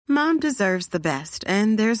Mom deserves the best,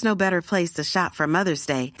 and there's no better place to shop for Mother's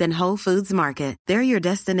Day than Whole Foods Market. They're your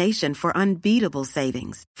destination for unbeatable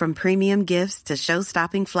savings, from premium gifts to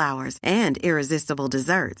show-stopping flowers and irresistible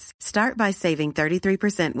desserts. Start by saving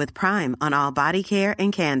 33% with Prime on all body care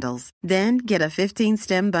and candles. Then get a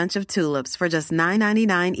 15-stem bunch of tulips for just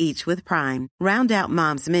 $9.99 each with Prime. Round out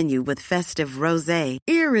Mom's menu with festive rosé,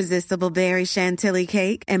 irresistible berry chantilly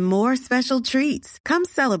cake, and more special treats. Come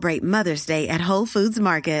celebrate Mother's Day at Whole Foods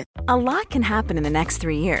Market. A lot can happen in the next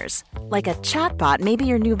 3 years. Like a chatbot may be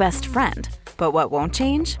your new best friend. But what won't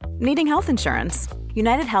change? Needing health insurance.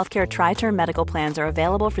 United Healthcare Tri-Term Medical Plans are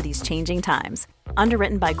available for these changing times.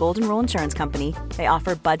 Underwritten by Golden Rule Insurance Company, they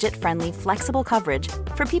offer budget-friendly, flexible coverage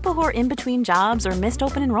for people who are in between jobs or missed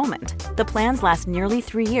open enrollment. The plans last nearly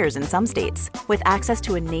 3 years in some states, with access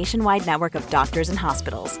to a nationwide network of doctors and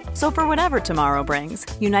hospitals. So for whatever tomorrow brings,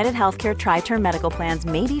 United Healthcare Tri-Term Medical Plans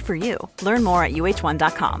may be for you. Learn more at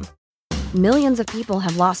uh1.com. Millions of people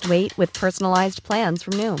have lost weight with personalized plans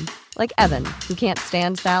from Noom. Like Evan, who can't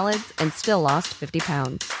stand salads and still lost 50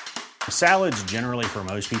 pounds. Salads generally for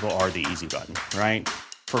most people are the easy button, right?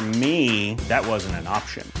 For me, that wasn't an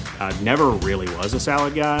option. I never really was a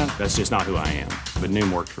salad guy. That's just not who I am. But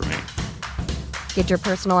Noom worked for me. Get your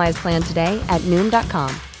personalized plan today at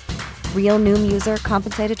Noom.com. Real Noom user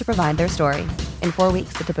compensated to provide their story. In 4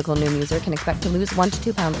 weeks, the typical Noom user can expect to lose 1 to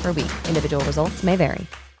 2 pounds per week. Individual results may vary.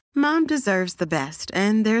 Mom deserves the best,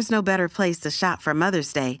 and there's no better place to shop for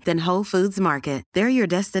Mother's Day than Whole Foods Market. They're your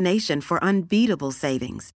destination for unbeatable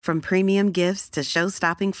savings, from premium gifts to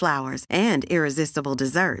show-stopping flowers and irresistible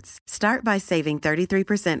desserts. Start by saving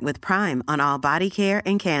 33% with Prime on all body care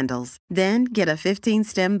and candles. Then get a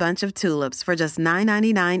 15-stem bunch of tulips for just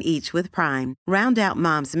 $9.99 each with Prime. Round out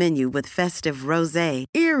Mom's menu with festive rosé,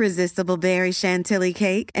 irresistible berry chantilly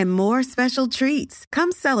cake, and more special treats.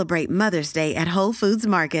 Come celebrate Mother's Day at Whole Foods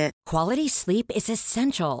Market. Quality sleep is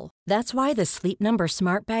essential. That's why the Sleep Number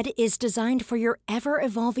Smart Bed is designed for your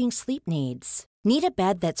ever-evolving sleep needs. Need a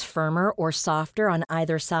bed that's firmer or softer on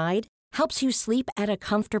either side? Helps you sleep at a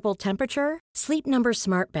comfortable temperature? Sleep Number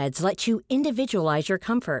Smart Beds let you individualize your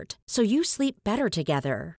comfort, so you sleep better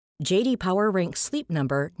together. J.D. Power ranks Sleep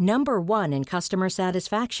Number number 1 in customer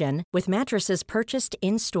satisfaction with mattresses purchased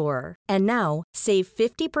in-store. And now, save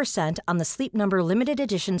 50% on the Sleep Number Limited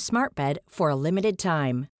Edition Smart Bed for a limited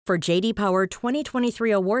time. For J.D. Power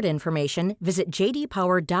 2023 award information, visit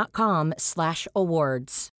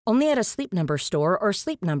jdpower.com/awards. Only at a Sleep Number store or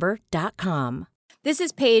sleepnumber.com. This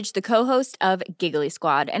is Paige, the co-host of Giggly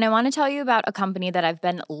Squad, and I want to tell you about a company that I've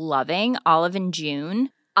been loving, Olive & June.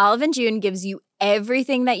 Olive & June gives you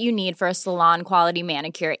everything that you need for a salon-quality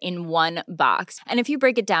manicure in one box. And if you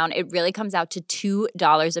break it down, it really comes out to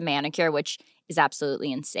 $2 a manicure, which is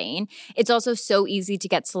absolutely insane. It's also so easy to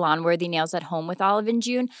get salon-worthy nails at home with Olive &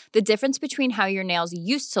 June. The difference between how your nails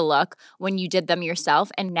used to look when you did them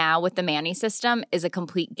yourself and now with the Mani system is a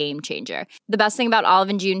complete game changer. The best thing about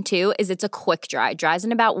Olive & June, too, is it's a quick dry. Dries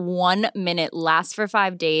in about 1 minute, lasts for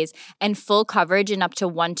 5 days, and full coverage in up to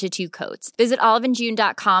 1 to 2 coats. Visit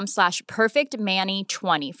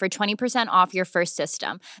oliveandjune.com/perfectmani20 for 20% off your first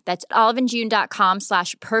system. That's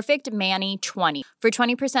oliveandjune.com/perfectmani20 for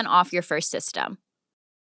 20% off your first system.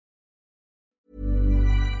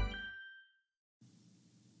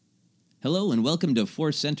 Hello and welcome to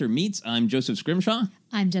Force Center Meets. I'm Joseph Scrimshaw.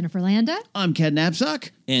 I'm Jennifer Landa. I'm Ken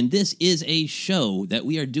Knapsack. And this is a show that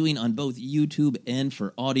we are doing on both YouTube and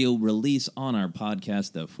for audio release on our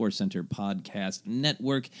podcast, the Force Center Podcast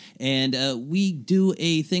Network. And we do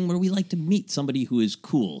a thing where we like to meet somebody who is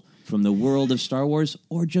cool from the world of Star Wars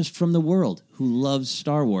or just from the world who loves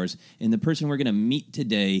Star Wars. And the person we're going to meet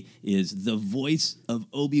today is the voice of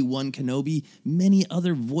Obi-Wan Kenobi, many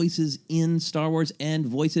other voices in Star Wars and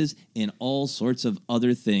voices in all sorts of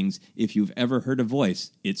other things. If you've ever heard a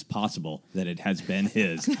voice, it's possible that it has been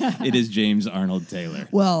his. It is James Arnold Taylor.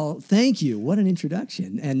 Well, thank you. What an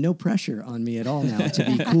introduction. And no pressure on me at all now to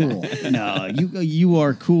be cool. No, you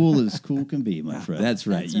are cool as cool can be, my friend. That's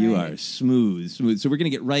right. You are smooth. So we're going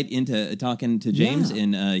to get right into talking to James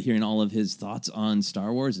and hearing all of his thoughts on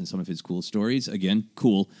Star Wars and some of his cool stories. Again,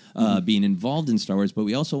 cool being involved in Star Wars. But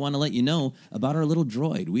we also want to let you know about our little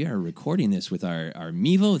droid. We are recording this with our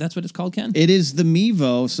Mevo. That's what it's called, Ken? It is the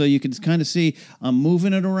Mevo, so you can kind of see I'm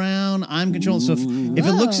moving it around. I'm controlling. So if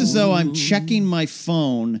it looks as though I'm checking my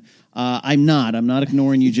phone, I'm not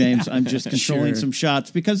ignoring you, James. I'm just controlling some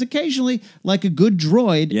shots because occasionally, like a good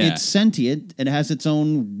droid, it's sentient. It has its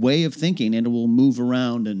own way of thinking, and it will move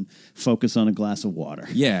around and focus on a glass of water.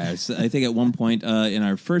 Yes, I think at one point in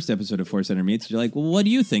our first episode of Force Center Meets, you're like, well, what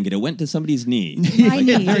do you think? And it went to somebody's knee. My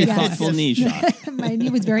knee, a very thoughtful knee shot.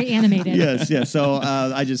 It was very animated. Yes. So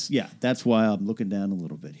that's why I'm looking down a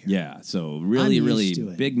little bit here. Yeah, so really, I'm really used to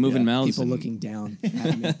it. big moving mouths. People and- looking down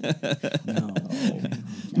at me.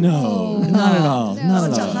 No, not at all. No. Not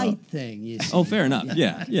It's at a all. height thing. You see. Oh, fair enough.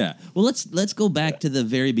 Yeah. Well, let's go back to the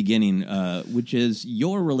very beginning, which is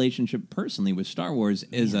your relationship personally with Star Wars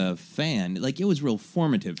as a fan. Like, it was real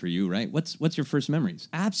formative for you, right? What's your first memories?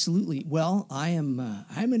 Absolutely. Well, I'm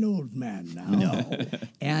an old man now.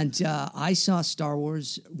 And I saw Star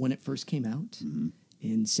Wars when it first came out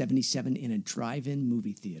in '77 in a drive-in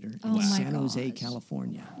movie theater in San Jose,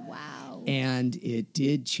 California. Wow. And it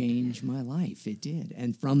did change my life. It did.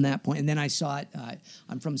 And from that point, and then I saw it,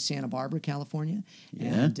 I'm from Santa Barbara, California.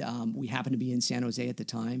 And we happened to be in San Jose at the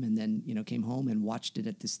time. And then, came home and watched it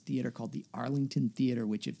at this theater called the Arlington Theater,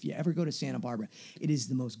 which if you ever go to Santa Barbara, it is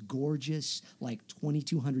the most gorgeous, like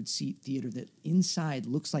 2,200 seat theater that inside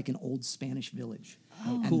looks like an old Spanish village.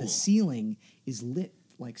 Oh, and the ceiling is lit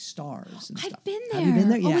like stars and stuff. I've been Have you been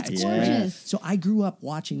there? there. Oh, Yeah, it's gorgeous. So I grew up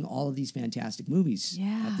watching all of these fantastic movies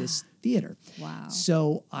at this theater. Wow.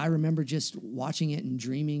 So I remember just watching it and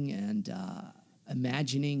dreaming and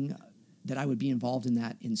imagining that I would be involved in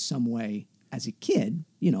that in some way as a kid,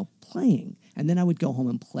 playing. And then I would go home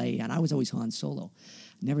and play, and I was always Han Solo.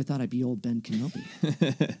 Never thought I'd be old Ben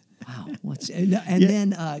Kenobi. Wow.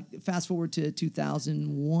 Then fast forward to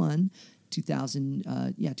 2001.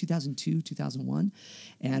 2002, 2001,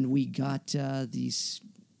 and we got this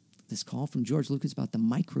call from George Lucas about the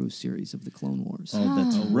micro series of the Clone Wars. Oh,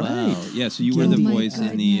 that's right. Wow. Yeah, so you were the voice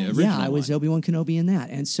in the original Yeah, I was one. Obi-Wan Kenobi in that.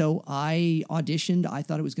 And so I auditioned. I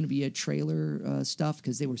thought it was going to be a trailer stuff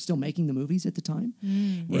because they were still making the movies at the time.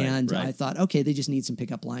 And I thought, okay, they just need some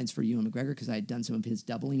pickup lines for Ewan McGregor because I had done some of his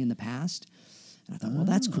doubling in the past. And I thought, well,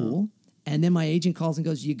 that's cool. And then my agent calls and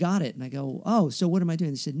goes, you got it. And I go, oh, so what am I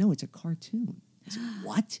doing? They said, no, it's a cartoon. I said,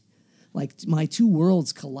 what? Like my two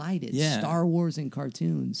worlds collided, Star Wars and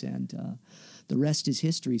cartoons, and the rest is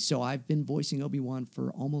history. So I've been voicing Obi-Wan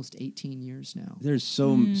for almost 18 years now. There's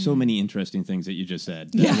so many interesting things that you just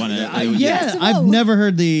said. That I've never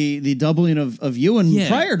heard the doubling of Ewan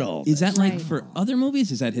prior to all Is this. that like for other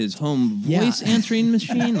movies? Is that his home voice answering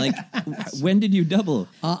machine? Like, when did you double?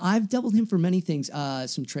 I've doubled him for many things.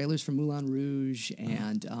 Some trailers for Moulin Rouge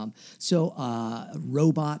and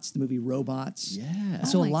Robots, the movie Robots. Yeah.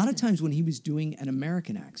 So a lot of times when he was doing an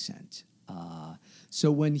American accent, so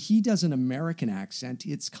when he does an American accent,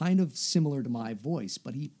 it's kind of similar to my voice,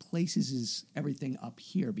 but he places everything up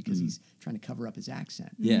here because he's trying to cover up his accent.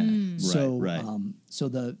 Yeah. So, right. So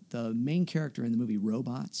the main character in the movie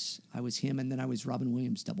Robots, I was him, and then I was Robin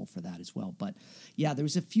Williams double for that as well. But yeah, there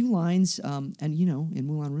was a few lines, and in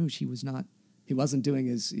Moulin Rouge, he wasn't doing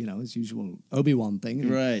his usual Obi-Wan thing.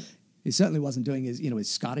 Right. He certainly wasn't doing his his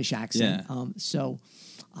Scottish accent.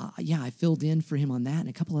 Yeah. I filled in for him on that and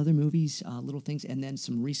a couple other movies, little things, and then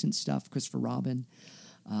some recent stuff, Christopher Robin.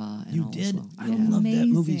 You did? Well. I Yeah. love that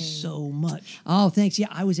movie Amazing. so much. Oh, thanks. Yeah,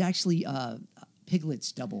 I was actually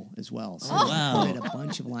Piglet's double as well. So wow. I did a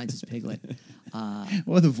bunch of lines as Piglet.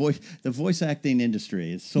 Well, the voice acting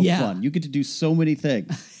industry is so fun. You get to do so many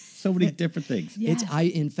things. So many different things. Yes.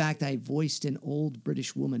 In fact, I voiced an old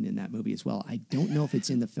British woman in that movie as well. I don't know if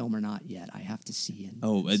it's in the film or not yet. I have to see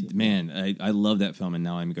it. Man, I love that film, and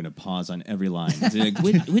now I'm going to pause on every line. It's like,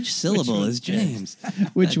 which syllable is James?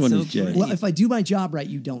 Which one so is James? great. Well, if I do my job right,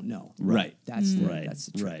 you don't know. Right. That's the, Right. That's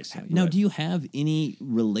the trick. Right. So, Now, do you have any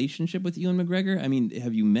relationship with Ewan McGregor? I mean,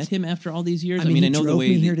 have you met him after all these years? I mean, he I know drove the way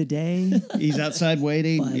me here today. He's outside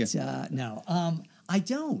waiting. But Yeah. no, I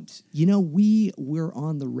don't. We're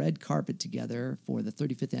on the red carpet together for the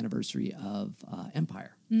 35th anniversary of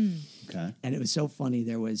Empire, Okay. and it was so funny.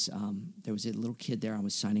 There was a little kid there I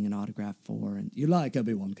was signing an autograph for, and you like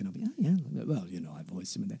Obi-Wan Kenobi? Oh, yeah. Well, I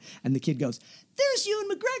voiced him in there. And the kid goes, "There's Ewan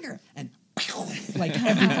McGregor," and like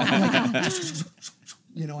everybody,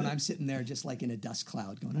 and I'm sitting there just like in a dust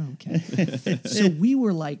cloud going, oh, okay. So we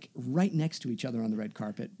were like right next to each other on the red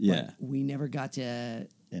carpet. Yeah. But we never got to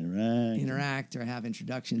Interact. or have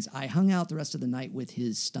introductions. I hung out the rest of the night with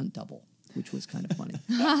his stunt double, which was kind of funny.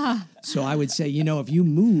 So I would say, if you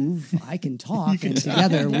move, I can talk, and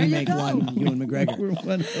together we make one Ewan McGregor. We're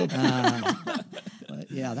one of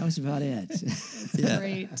But yeah, that was about it.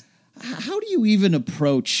 Great. How do you even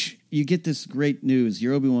approach? You get this great news,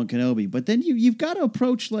 you're Obi-Wan Kenobi, but then you've got to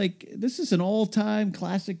approach like this is an all-time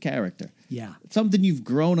classic character. Yeah. Something you've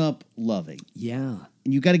grown up loving. Yeah.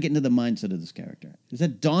 And you got to get into the mindset of this character. Is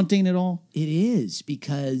that daunting at all? It is,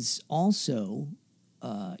 because also,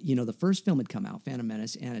 the first film had come out, Phantom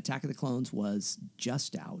Menace, and Attack of the Clones was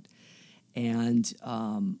just out. And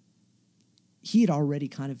he had already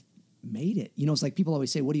kind of made it. You know, it's like people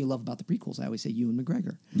always say, what do you love about the prequels? I always say Ewan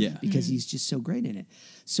McGregor. Yeah. Because he's just so great in it.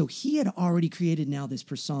 So he had already created now this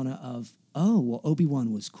persona of, oh, well,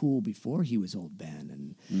 Obi-Wan was cool before he was Old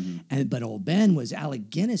Ben. But Old Ben was Alec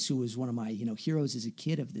Guinness, who was one of my, heroes as a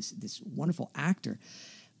kid of this wonderful actor.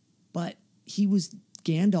 But he was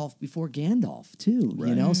Gandalf before Gandalf,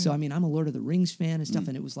 too, So, I mean, I'm a Lord of the Rings fan and stuff,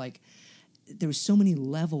 and it was like, there were so many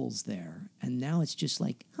levels there, and now it's just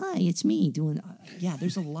like, hi, it's me doing.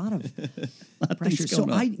 There's a lot of pressure. So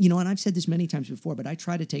and I've said this many times before, but I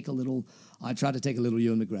try to take a little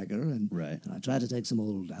Ewan McGregor, and I try to take some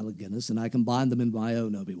old Alec Guinness, and I combine them in my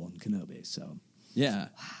own Obi-Wan Kenobi. So. Yeah,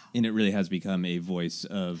 and it really has become a voice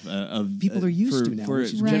of people are used to now for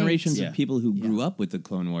generations Right. of people who grew up with the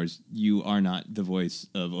Clone Wars. You are not the voice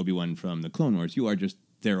of Obi-Wan from the Clone Wars. You are just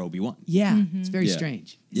their Obi-Wan. Yeah, it's very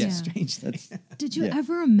strange. It's a strange thing. Did you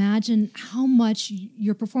ever imagine how much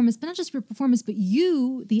your performance, but not just your performance, but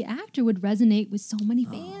you, the actor, would resonate with so many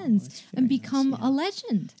fans and become a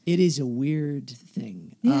legend? It is a weird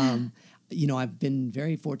thing. Yeah. I've been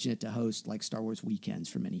very fortunate to host like Star Wars weekends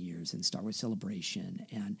for many years and Star Wars Celebration,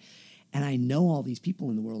 and I know all these people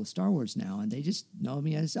in the world of Star Wars now, and they just know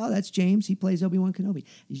me as, oh, that's James. He plays Obi-Wan Kenobi.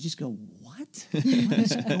 And you just go, what? What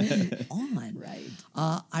is going on? Right.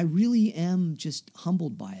 I really am just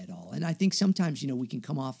humbled by it all. And I think sometimes, we can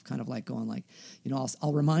come off kind of like going like,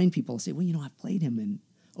 I'll remind people, I'll say, well, I've played him in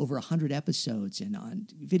over 100 episodes and on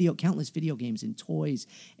countless video games and toys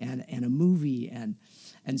and a movie.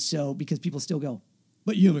 And so, because people still go,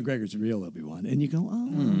 but Ewan McGregor's a real Obi-Wan. And you go,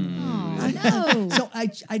 I know. So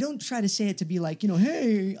I don't try to say it to be like,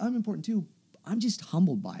 hey, I'm important too. I'm just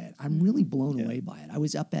humbled by it. I'm really blown away by it. I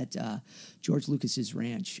was up at George Lucas's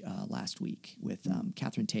ranch last week with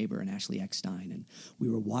Catherine Tabor and Ashley Eckstein, and we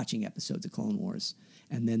were watching episodes of Clone Wars.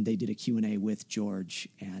 And then they did a Q&A with George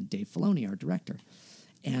and Dave Filoni, our director.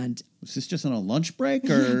 And was this just on a lunch break,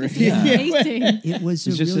 or Amazing. It was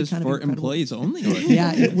It's really just kind for of incredible. employees only.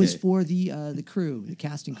 It was for the crew, the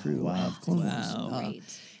cast and crew of Clone Wars. Great.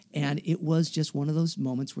 And it was just one of those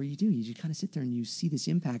moments where you just kind of sit there and you see this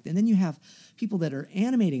impact. And then you have people that are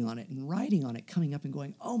animating on it and writing on it coming up and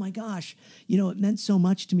going, oh my gosh, it meant so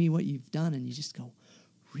much to me what you've done. And you just go,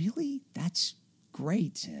 really? That's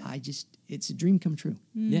great. Yeah. It's a dream come true.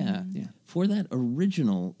 Yeah. For that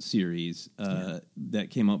original series that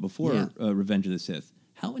came out before Revenge of the Sith,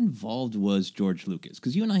 how involved was George Lucas?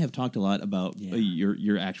 Because you and I have talked a lot about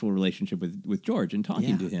your actual relationship with George and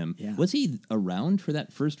talking to him. Yeah. Was he around for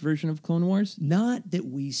that first version of Clone Wars? Not that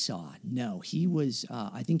we saw. No, he was,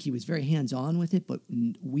 I think he was very hands-on with it, but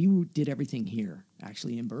we did everything here,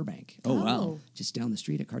 actually in Burbank. Oh, wow. Just down the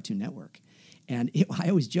street at Cartoon Network. And I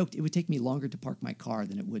always joked it would take me longer to park my car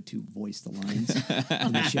than it would to voice the lines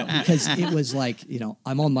in the show. Because it was like,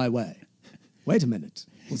 I'm on my way. Wait a minute.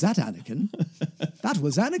 Was that Anakin? That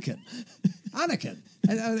was Anakin. Anakin.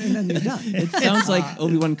 And then you're done. It sounds like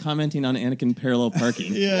Obi-Wan commenting on Anakin parallel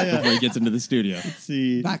parking before he gets into the studio.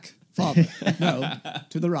 See, Back, father. No,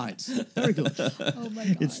 to the right. Very good. Oh my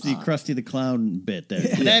God. it's the Krusty the Clown bit there.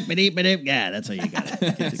 Yeah, that's how you got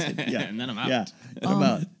it. Yeah, And then I'm out. Yeah, I'm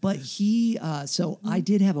out. But he, so I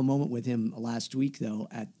did have a moment with him last week, though,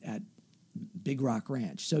 at Big Rock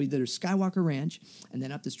Ranch. So there's Skywalker Ranch, and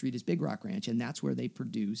then up the street is Big Rock Ranch, and that's where they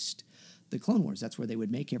produced the Clone Wars. That's where they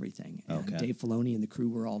would make everything. And Okay. Dave Filoni and the crew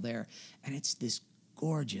were all there. And it's this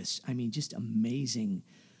gorgeous, just amazing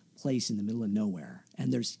place in the middle of nowhere.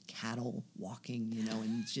 And there's cattle walking,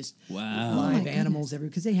 and it's just Wow. live Oh, my animals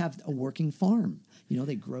everywhere, because they have a working farm.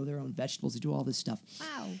 They grow their own vegetables, they do all this stuff.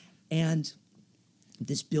 Wow. And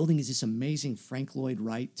this building is this amazing Frank Lloyd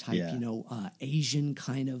Wright type, Yeah. Asian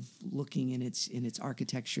kind of looking in its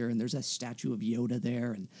architecture, and there's a statue of Yoda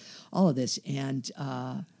there, and all of this, and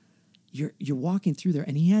you're walking through there,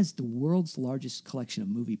 and he has the world's largest collection of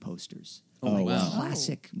movie posters. Oh, wow.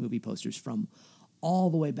 Classic movie posters from all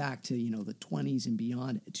the way back to the 20s and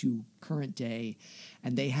beyond to current day,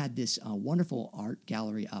 and they had this wonderful art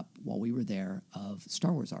gallery up while we were there of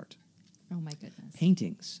Star Wars art. Oh my goodness.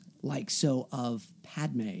 Paintings of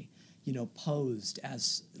Padme, posed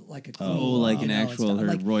as like a queen. Oh, like an and actual stuff. her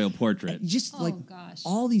Like, royal portrait. just Oh, like gosh.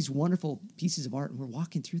 all these wonderful pieces of art, and we're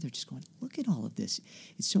walking through there just going, look at all of this.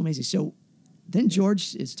 It's so amazing. So then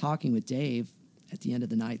George is talking with Dave at the end of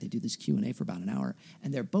the night. They do this Q&A for about an hour,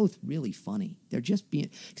 and they're both really funny. They're just being,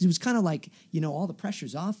 because it was kind of like, all the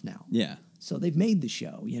pressure's off now. Yeah. So they've made the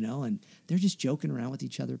show, and they're just joking around with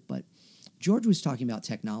each other. But George was talking about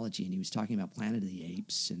technology, and he was talking about Planet of the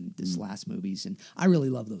Apes and this last movies, and I really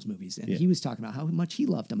love those movies. And he was talking about how much he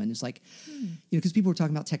loved them, and it's like, because people were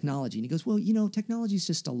talking about technology, and he goes, well, technology's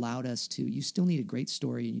just allowed us to. You still need a great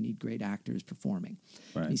story, and you need great actors performing.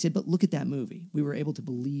 Right. And he said, but look at that movie. We were able to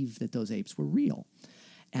believe that those apes were real,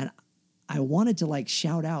 and I wanted to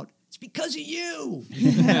shout out, it's because of you.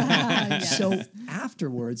 Yes. So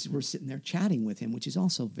afterwards, we're sitting there chatting with him, which is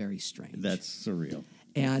also very strange. That's surreal.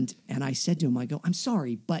 And I said to him, I go, I'm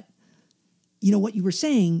sorry, but what you were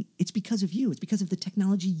saying, it's because of you. It's because of the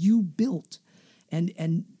technology you built.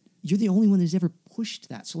 And you're the only one that's ever pushed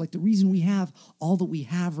that. So the reason we have all that we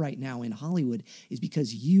have right now in Hollywood is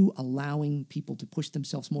because you allowing people to push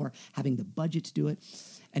themselves more, having the budget to do it.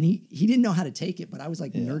 And he didn't know how to take it, but I was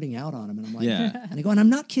nerding out on him. And I'm like, and I go, and I'm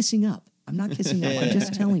not kissing up. I'm not kissing up. I'm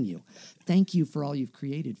just telling you, thank you for all you've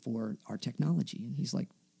created for our technology. And he's like,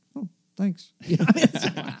 thanks.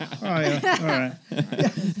 All right.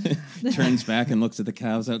 Turns back and looks at the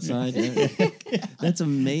cows outside. That's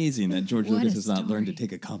amazing that George Lucas has not learned to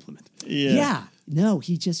take a compliment. Yeah. No,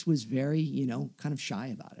 he just was very, kind of shy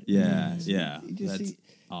about it. Yeah. That's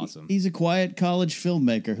awesome. He's a quiet college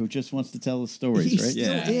filmmaker who just wants to tell the stories, right? He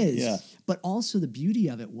still is. Yeah. But also the beauty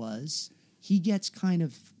of it was he gets kind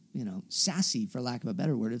of, sassy, for lack of a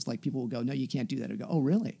better word. It's like people will go, no, you can't do that. Or go, oh,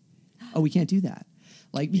 really? Oh, we can't do that.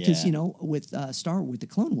 Because, with the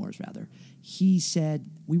Clone Wars, rather, he said,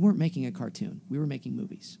 we weren't making a cartoon. We were making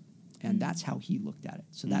movies. And that's how he looked at it.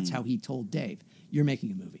 So that's how he told Dave, you're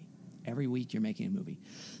making a movie. Every week you're making a movie.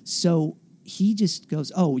 So he just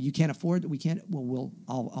goes, oh, you can't afford it? We can't? Well,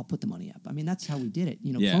 I'll put the money up. I mean, that's how we did it.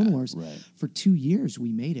 Clone Wars, for 2 years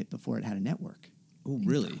we made it before it had a network. Oh,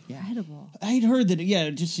 really? Incredible. I'd heard that,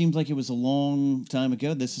 it just seemed like it was a long time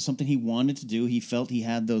ago. This is something he wanted to do. He felt he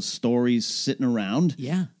had those stories sitting around.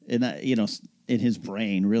 Yeah. And, in his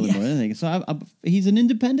brain, really more than anything. So he's an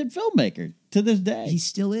independent filmmaker to this day. He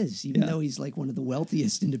still is, even though he's one of the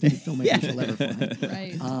wealthiest independent filmmakers you'll ever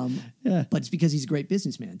find. Right. But it's because he's a great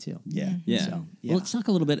businessman, too. Yeah. So, well, let's talk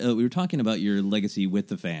a little bit. We were talking about your legacy with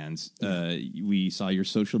the fans. We saw your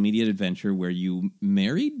social media adventure where you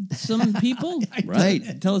married some people.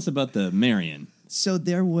 Right. Tell us about the marrying. So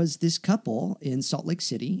there was this couple in Salt Lake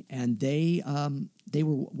City, and they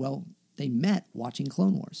met watching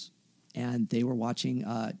Clone Wars. And they were watching,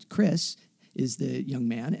 Chris is the young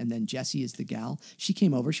man, and then Jessie is the gal. She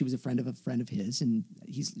came over. She was a friend of his, and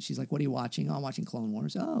she's like, what are you watching? Oh, I'm watching Clone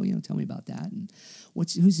Wars. Oh, tell me about that. And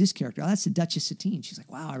who's this character? Oh, that's the Duchess Satine. She's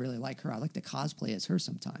like, wow, I really like her. I'd like to cosplay as her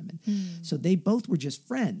sometime. And so they both were just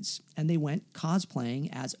friends, and they went cosplaying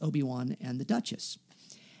as Obi-Wan and the Duchess.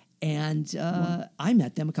 And I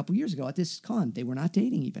met them a couple years ago at this con. They were not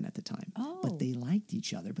dating even at the time. But they liked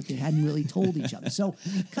each other, but they hadn't really told each other. So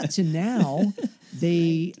cut to now,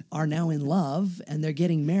 they are now in love, and they're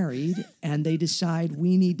getting married, and they decide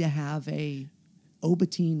we need to have a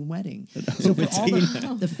Obatine wedding. So for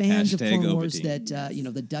all the fans of Clone Wars that,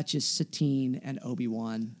 the Duchess Satine and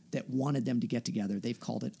Obi-Wan that wanted them to get together, they've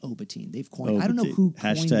called it Obatine. They've coined, I don't know who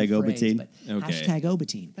coined the phrase, Obatine. but hashtag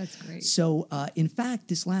Obatine. That's great. So, in fact,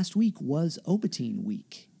 this last week was Obatine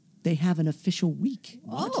week. They have an official week.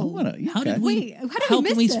 How can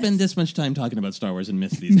we spend this much time talking about Star Wars and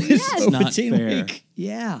miss these days? Yes. It's not fair. Week.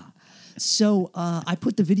 Yeah. So I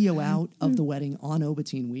put the video out of the wedding on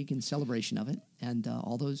Obatine Week in celebration of it, and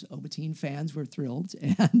all those Obatine fans were thrilled,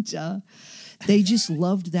 and they just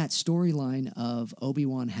loved that storyline of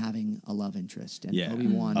Obi-Wan having a love interest, and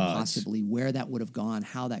Obi-Wan possibly where that would have gone,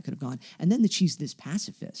 how that could have gone, and then that she's this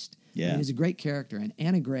pacifist. Yeah. He's a great character, and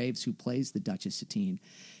Anna Graves, who plays the Duchess Satine,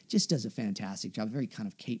 just does a fantastic job, very kind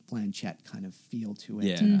of Cate Blanchett kind of feel to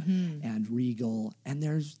it, and regal, and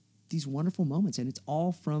there's these wonderful moments, and it's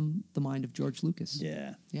all from the mind of George Lucas.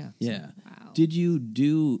 Yeah. Wow.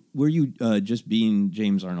 Were you just being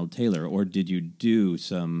James Arnold Taylor, or did you do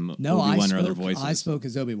some Obi-Wan or other voices? I spoke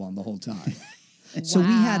as Obi-Wan the whole time. So we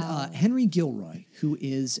had Henry Gilroy, who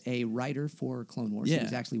is a writer for Clone Wars. He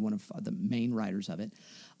was actually one of the main writers of it,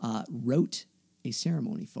 wrote a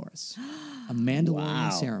ceremony for us, a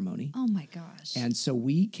Mandalorian ceremony. Oh, my gosh. And so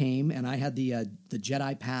we came, and I had the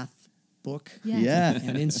Jedi Path book. Yeah.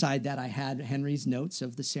 And inside that I had Henry's notes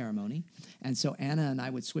of the ceremony. And so Anna and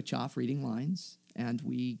I would switch off reading lines, and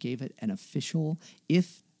we gave it an official,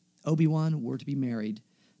 if Obi-Wan were to be married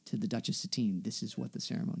to the Duchess Satine, this is what the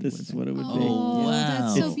ceremony would have been. This is what it would be. Oh, wow.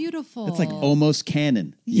 That's so beautiful. It's like almost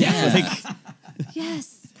canon. Yes.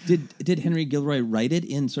 Yes. Did Henry Gilroy write it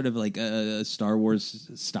in sort of like a Star Wars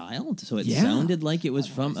style, so it sounded like it was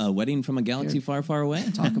from a wedding from a galaxy far, far away?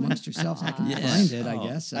 Talk amongst yourselves. I can find it, I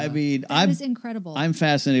guess. I mean, that is incredible. I'm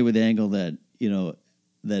fascinated with the angle that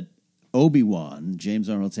that Obi-Wan, James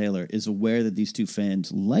Arnold Taylor, is aware that these two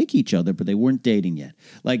fans like each other, but they weren't dating yet.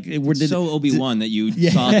 Like, Obi-Wan that you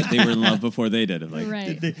saw that they were in love before they did it. Like,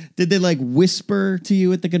 Right. Did they like whisper to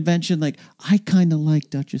you at the convention, like, I kind of like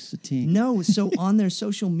Duchess Satine? No, so on their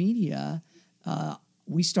social media,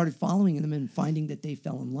 we started following them and finding that they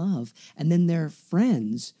fell in love. And then their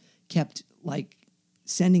friends kept like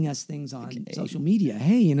sending us things on social media.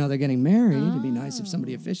 Hey, you know, they're getting married. It'd be nice if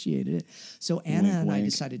somebody officiated it. So Anna and I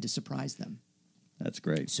decided to surprise them. That's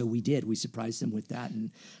great. So we did. We surprised them with that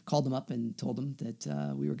and called them up and told them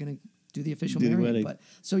that we were going to do the official marriage. But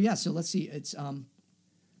so let's see. It's the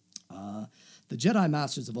Jedi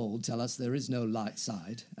Masters of old tell us there is no light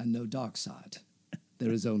side and no dark side.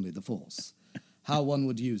 There is only the Force. How one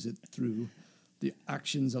would use it through the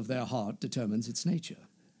actions of their heart determines its nature.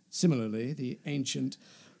 Similarly, the ancient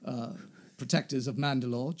protectors of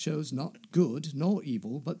Mandalore chose not good nor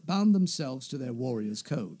evil, but bound themselves to their warriors'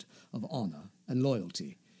 code of honor and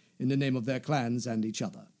loyalty in the name of their clans and each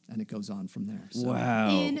other. And it goes on from there. So. Wow.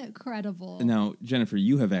 Incredible. Now, Jennifer,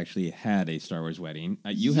 you have actually had a Star Wars wedding.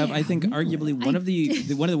 You have, I think, arguably one of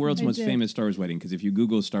the world's most famous Star Wars wedding, because if you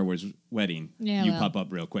Google Star Wars wedding, you pop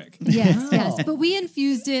up real quick. Yes, yes. But we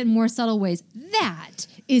infused it in more subtle ways. That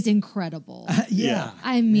is incredible. Yeah.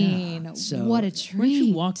 I mean, So- what a treat. Weren't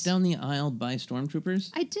you walked down the aisle by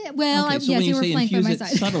stormtroopers? I did. Well, Okay, so yes, when they you were say flanked by infuse my it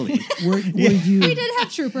side. subtly, Were you? We did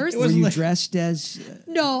have troopers. Were you dressed as?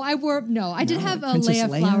 No, I did have a Princess Leia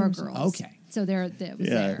Leia? flower girls. Okay. So that was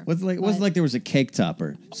Yeah, there. it wasn't like there was a cake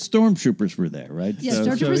topper. Stormtroopers were there, right? Yeah,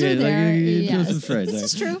 stormtroopers were there. Yes. This This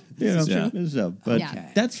is true. You know, Yeah. but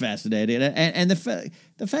Yeah. that's fascinating, and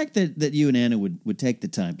the fact that you and Anna would take the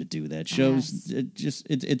time to do that shows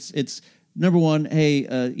it's number one.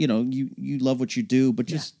 Hey, you love what you do, but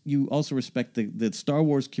just you also respect the Star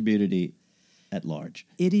Wars community at large.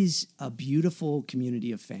 It is a beautiful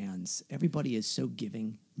community of fans. Everybody is so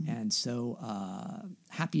giving and so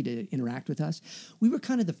happy to interact with us. We were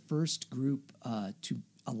kind of the first group to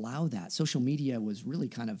allow that. Social media was really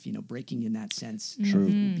kind of, breaking in that sense. True.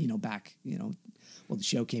 Back, the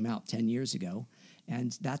show came out 10 years ago.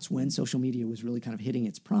 And that's when social media was really kind of hitting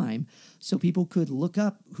its prime. So people could look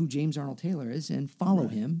up who James Arnold Taylor is and follow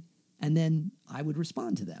him. And then I would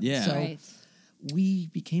respond to them. Yeah. So Right. we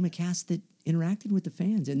became a cast that interacted with the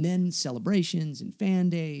fans, and then celebrations and fan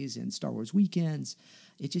days and Star Wars weekends.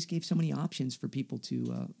 It just gave so many options for people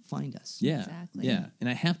to find us. Yeah, Exactly. yeah. And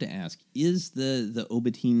I have to ask: is the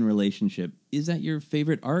Obi-Wan relationship, is that your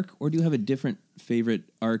favorite arc, or do you have a different favorite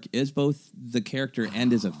arc as both the character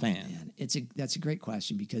and as a fan? Man, that's a great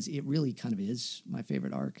question because it really kind of is my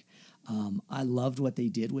favorite arc. I loved what they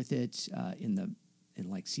did with it in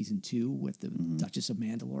like season 2 with the Duchess of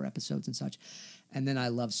Mandalore episodes and such, and then I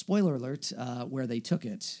love, spoiler alert, where they took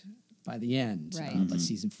it by the end, Right. by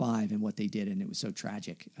season 5 and what they did, and it was so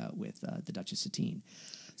tragic with the Duchess Satine.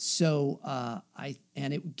 So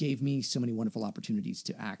and it gave me so many wonderful opportunities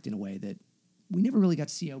to act in a way that we never really got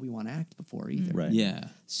to see Obi-Wan act before either. Right. Yeah,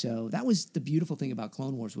 So that was the beautiful thing about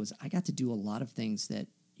Clone Wars was I got to do a lot of things that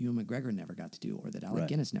Ewan McGregor never got to do or that Alec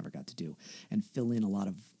Guinness never got to do and fill in a lot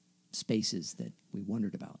of spaces that we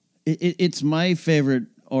wondered about. It's my favorite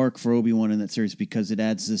arc for Obi-Wan in that series because it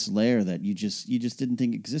adds this layer that you just didn't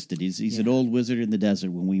think existed. He's an old wizard in the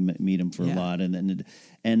desert when we meet him for a lot,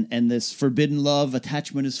 and this forbidden love,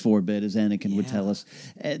 attachment is forbid, as Anakin would tell us.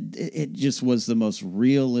 It just was the most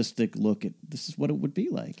realistic look at this is what it would be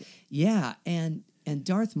like. Yeah, and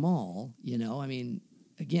Darth Maul,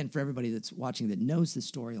 again, for everybody that's watching that knows the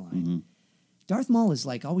storyline, Darth Maul is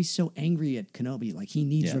like always so angry at Kenobi, like he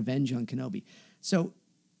needs revenge on Kenobi. So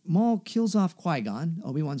Maul kills off Qui-Gon,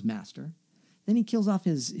 Obi-Wan's master. Then he kills off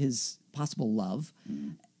his possible love.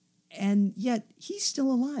 And yet he's still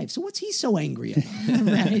alive. So what's he so angry about?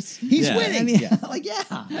 Right. He's Yeah. winning. He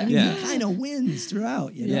kind of wins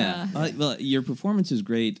throughout. yeah. Well, your performance is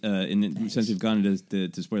great, since you've gone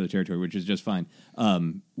into spoiler territory, which is just fine.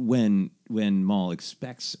 When Maul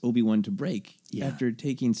expects Obi-Wan to break after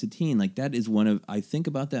taking Satine, like that is I think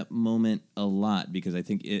about that moment a lot because I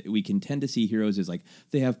think we can tend to see heroes as like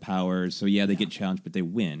they have powers, so they get challenged, but they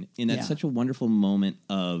win. And that's such a wonderful moment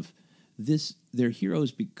of this. They're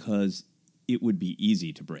heroes because it would be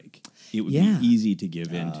easy to break. It would be easy to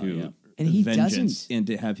give in to. And he vengeance, doesn't. and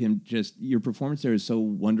to have him your performance there is so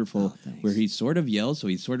wonderful. Where he sort of yells, so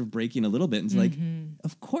he's sort of breaking a little bit, and it's like,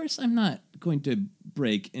 of course I'm not going to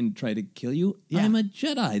break and try to kill you. I'm a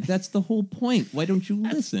Jedi. That's the whole point. Why don't you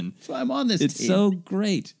listen? So I'm on this. It's team. so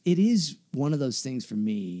great. It is one of those things for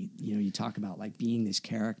me, you talk about like being this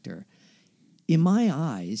character. In my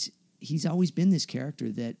eyes, he's always been this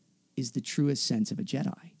character that is the truest sense of a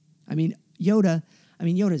Jedi. I mean, Yoda, I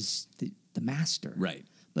mean, Yoda's the master. Right.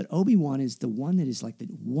 But Obi-Wan is the one that is like the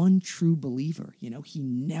one true believer. You know, he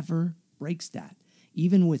never breaks that.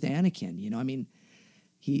 Even with Anakin, you know, I mean,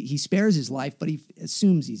 he spares his life, but he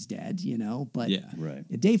assumes he's dead, you know. But right.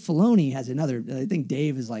 Dave Filoni has another. I think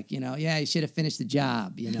Dave is like, you know, yeah, he should have finished the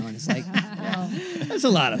job, you know. And it's like, well, there's a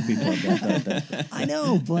lot of people about that. I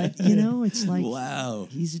know, but you know, it's like, wow,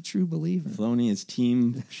 he's a true believer. Filoni's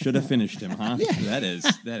team should have finished him, huh? Yeah.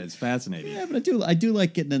 That is fascinating. Yeah, but I do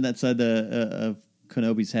like getting in that side of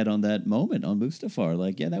Kenobi's head on that moment on Mustafar.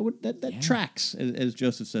 Like, yeah, that tracks, as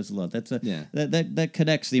Joseph says a lot. That's that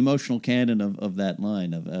connects the emotional canon of that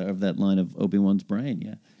line of Obi-Wan's brain.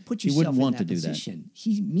 Yeah, put yourself wouldn't want to do that.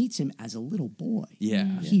 He meets him as a little boy.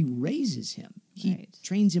 Yeah, he raises him. He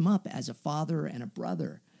trains him up as a father and a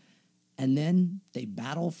brother. And then they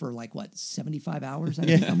battle for 75 hours. I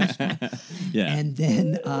think almost. Yeah,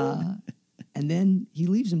 and then he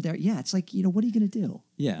leaves him there. Yeah, it's like, you know, what are you going to do?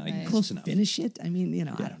 Yeah, close enough. Finish it? I mean, you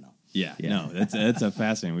know, I don't know. Yeah, no, that's a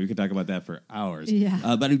fascinating. We could talk about that for hours.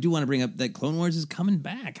 Yeah. But I do want to bring up that Clone Wars is coming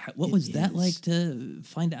back. What was that like to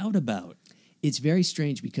find out about? It's very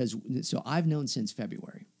strange because, so I've known since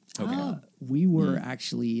February. Okay. We were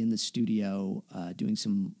actually in the studio doing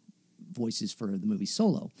some voices for the movie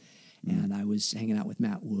Solo. And I was hanging out with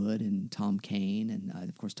Matt Wood and Tom Kane. And,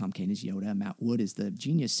 of course, Tom Kane is Yoda. Matt Wood is the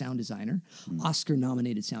genius sound designer,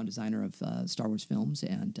 Oscar-nominated sound designer of Star Wars films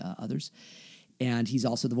and others. And he's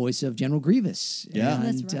also the voice of General Grievous. Yeah.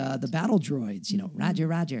 And That's right. the battle droids, you know,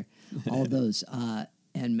 Roger, all of those.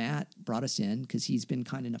 And Matt brought us in because he's been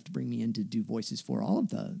kind enough to bring me in to do voices for all of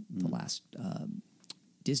the last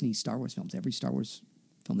Disney Star Wars films, every Star Wars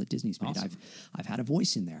film that Disney's made. Awesome. I've had a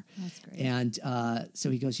voice in there. That's great. And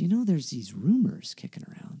so he goes, you know, there's these rumors kicking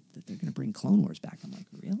around that they're going to bring Clone Wars back. I'm like,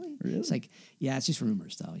 really? It's like, yeah, it's just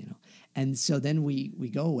rumors though, you know. And so then we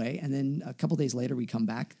go away, and then a couple days later we come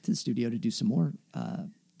back to the studio to do some more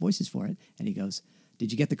voices for it. And he goes,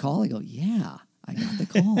 did you get the call? I go, yeah, I got the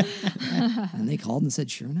call. And they called and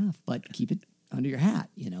said, sure enough, but keep it under your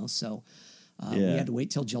hat, you know. So we had to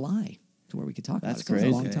wait till July to where we could talk about it. Crazy. It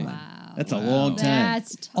was a long time. Wow. That's a long time.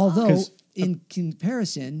 That's tough. Although, in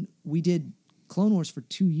comparison, we did Clone Wars for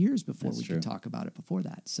 2 years before we could talk about it before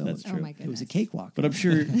that. So That's true. Oh my it was a goodness. cakewalk. But I'm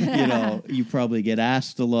sure, you know, you probably get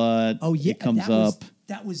asked a lot. Oh, yeah. It comes that up.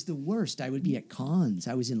 That was the worst. I would be at cons.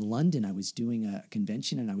 I was in London. I was doing a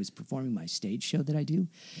convention, and I was performing my stage show that I do.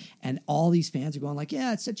 And all these fans are going like,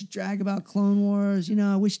 yeah, it's such a drag about Clone Wars. You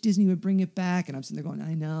know, I wish Disney would bring it back. And I'm sitting there going,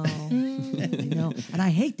 I know. you know. And I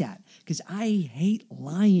hate that because I hate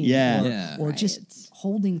lying or just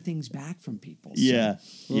holding things back from people. So.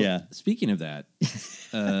 Well, speaking of that,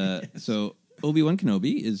 so Obi-Wan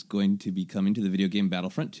Kenobi is going to be coming to the video game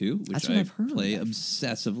Battlefront 2, which I play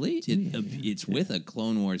obsessively. It's with a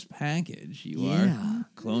Clone Wars package. You are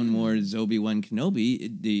Clone Wars Obi-Wan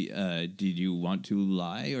Kenobi. Did you want to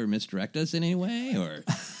lie or misdirect us in any way, or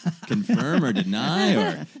confirm or deny,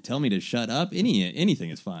 or tell me to shut up?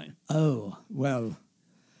 Anything is fine. Oh, well,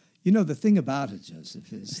 you know, the thing about it,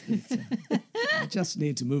 Joseph, is that I just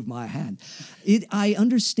need to move my hand. I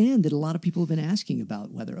understand that a lot of people have been asking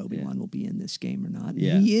about whether Obi-Wan will be in this game or not.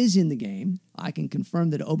 Yeah. He is in the game. I can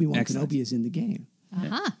confirm that Obi-Wan Kenobi is in the game.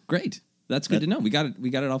 Great. That's good to know. We got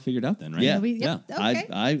it all figured out then, right? Yeah. Okay.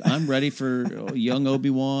 I'm ready for young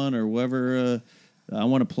Obi-Wan or whoever. I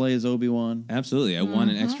want to play as Obi-Wan. Absolutely. I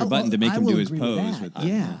want an extra button to make him do his pose. With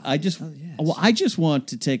I just want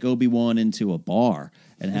to take Obi-Wan into a bar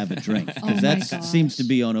and have a drink, because that seems to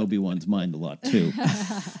be on Obi-Wan's mind a lot too.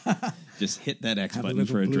 Just hit that X Have a button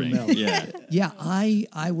little for a blue drink. milk. Yeah.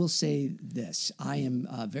 I will say this. I am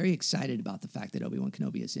very excited about the fact that Obi-Wan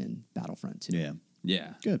Kenobi is in Battlefront 2.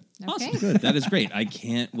 Yeah. Good. Awesome. Good. That is great. I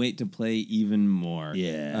can't wait to play even more.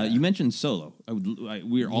 Yeah. You mentioned Solo.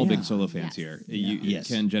 We're all big Solo fans here. Yes.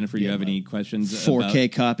 Ken, Jennifer, you have any questions?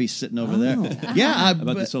 4K copy sitting over there.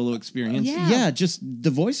 About the Solo experience? Just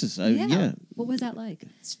the voices. What was that like?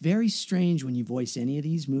 It's very strange when you voice any of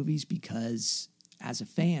these movies because as a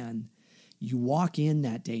fan, you walk in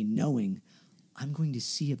that day knowing I'm going to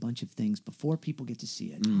see a bunch of things before people get to see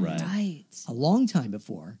it. Right. A long time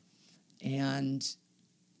before. And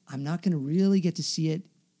I'm not going to really get to see it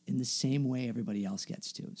in the same way everybody else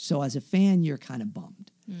gets to. So as a fan, you're kind of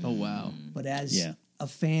bummed. Oh, wow. But as a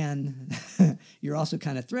fan, you're also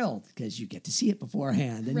kind of thrilled because you get to see it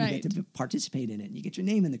beforehand and you get to participate in it and you get your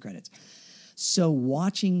name in the credits. So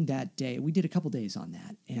watching that day, we did a couple days on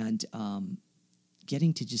that, and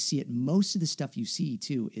getting to just see it. Most of the stuff you see,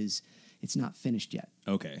 too, it's not finished yet.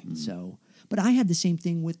 Okay. So... But I had the same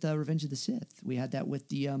thing with Revenge of the Sith. We had that with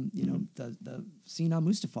the the scene on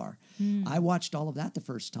Mustafar. I watched all of that the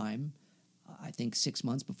first time. I think 6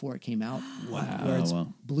 months before it came out. Wow. Where it's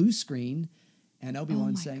Wow. blue screen, and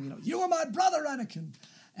Obi-Wan saying, you are my brother, Anakin.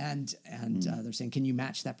 And they're saying, can you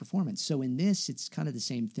match that performance? So in this, it's kind of the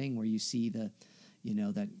same thing where you see that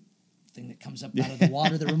thing that comes up out of the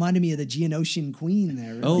water that reminded me of the Geonosian Queen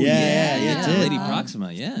there. Really. Oh, yeah. did. Lady Proxima,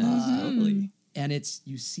 totally. And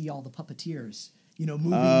you see all the puppeteers,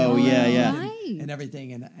 moving Right. and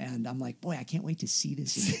everything. And I'm like, boy, I can't wait to see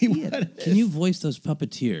this in the theater. Can you voice those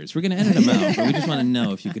puppeteers? We're going to edit them out, but we just want to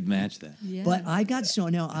know if you could match that. Yeah. But I got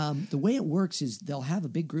the way it works is they'll have a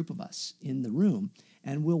big group of us in the room,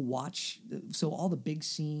 and we'll watch. So all the big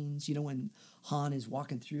scenes, when Han is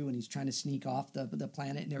walking through and he's trying to sneak off the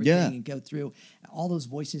planet and everything and go through all those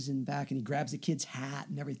voices in the back, and he grabs the kid's hat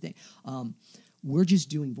and everything. We're just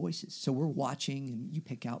doing voices. So we're watching, and you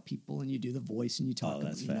pick out people and you do the voice and you talk. Oh,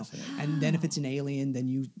 that's fascinating. And then if it's an alien, then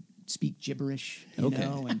you speak gibberish, you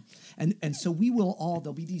know. And so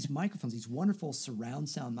there'll be these microphones, these wonderful surround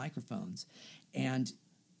sound microphones, and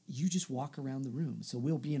you just walk around the room. So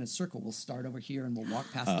we'll be in a circle. We'll start over here and we'll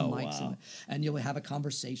walk past the mics and you'll have a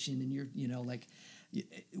conversation, and you're,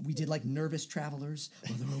 we did like nervous travelers.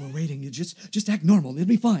 We're waiting. You just act normal. It'll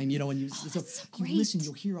be fine, and you listen.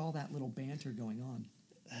 You'll hear all that little banter going on.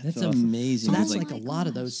 That's awesome. amazing. So that's like a lot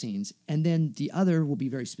of those scenes, and then the other will be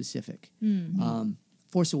very specific.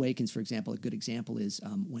 Force Awakens, for example, a good example is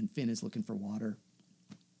when Finn is looking for water.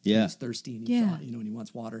 Yeah. He's thirsty and and he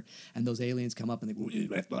wants water, and those aliens come up and they go.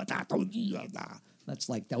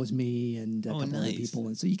 That was me and a couple other people,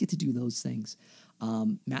 and so you get to do those things.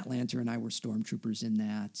 Matt Lanter and I were stormtroopers in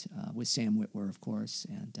that with Sam Witwer, of course,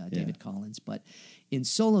 and David Collins. But in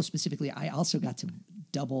Solo specifically, I also got to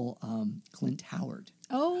double Clint Howard.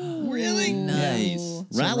 Oh, really? Nice. So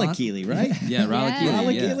Rala Keeley, right? Yeah, Rala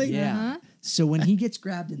Keeley. Keeley? Yeah. So when he gets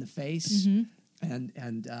grabbed in the face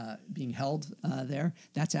and being held there,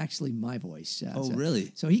 that's actually my voice.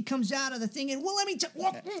 Really? So he comes out of the thing and, well, let me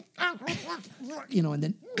and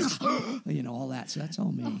then, all that. So that's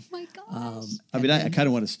all me. Oh, my gosh. I kind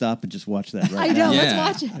of want to stop and just watch that right I know. now.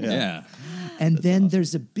 Let's watch it. Yeah. And then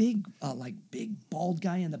there's a big bald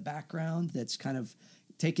guy in the background that's kind of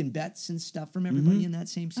taking bets and stuff from everybody in that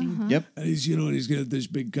same scene. Yep. And he's got this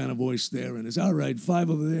big kind of voice there, and it's all right, 5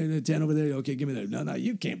 over there, 10 over there. Okay, give me that. No,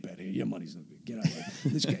 you can't bet here. Your money's not good. Get out of here.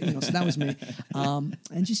 This guy, so that was me.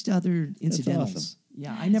 And just other incidentals. awesome.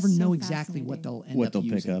 Yeah, I never know so exactly what they'll end up What they'll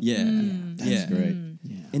using. pick up. Yeah. That's great.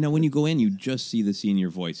 Yeah. And now when you go in, you just see the scene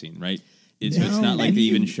you're voicing, right? It's not like they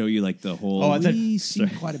even show you like the whole... Oh, I thought... We see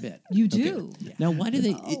quite a bit. You do. Yeah. Now, why do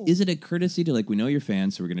they... Is it a courtesy to, we know you're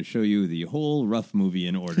fans, so we're going to show you the whole rough movie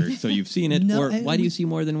in order, so you've seen it? No, or why do you see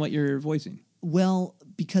more than what you're voicing? Well,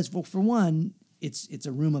 because for one, it's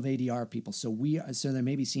a room of ADR people, so there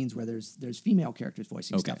may be scenes where there's female characters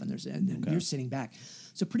voicing stuff, and then you're sitting back.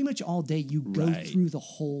 So pretty much all day you go through the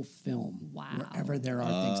whole film. Wow. Wherever there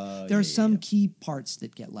are things, there are some key parts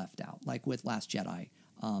that get left out, like with Last Jedi.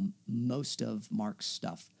 Most of Mark's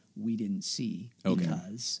stuff we didn't see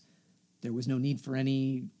because there was no need for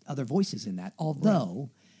any other voices in that.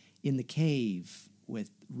 Although in the cave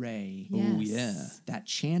with Rey, that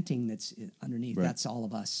chanting that's underneath, that's all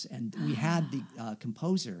of us. And we had the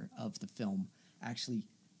composer of the film actually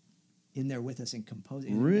in there with us and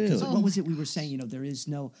composing. Really? What was it we were saying? There is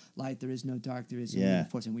no light, there is no dark, there is no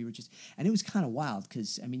force. And we were and it was kind of wild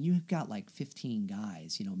because, you've got 15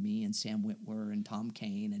 guys, me and Sam Witwer and Tom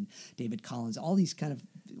Kane and David Collins, all these kind of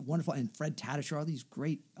wonderful, and Fred Tatasciore, all these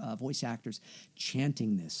great voice actors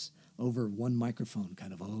chanting this over one microphone,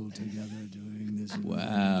 kind of all together doing this.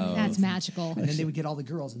 Wow. That's magical. And then they would get all the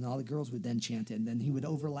girls, and all the girls would then chant it, and then he would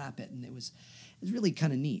overlap it, and it was really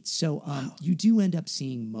kind of neat. So you do end up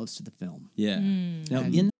seeing most of the film. Yeah. Now,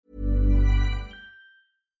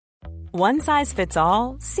 One size fits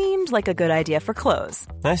all seemed like a good idea for clothes.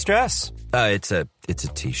 Nice dress. It's a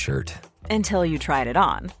t-shirt. Until you tried it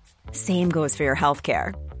on. Same goes for your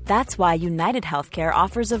healthcare. That's why United Healthcare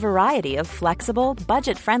offers a variety of flexible,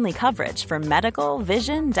 budget-friendly coverage for medical,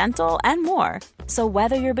 vision, dental, and more. So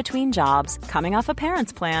whether you're between jobs, coming off a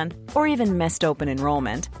parent's plan, or even missed open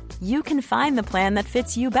enrollment, you can find the plan that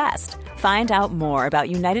fits you best. Find out more about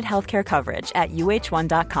United Healthcare coverage at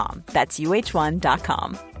UH1.com. That's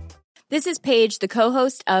UH1.com. This is Paige, the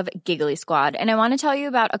co-host of Giggly Squad, and I want to tell you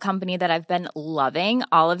about a company that I've been loving,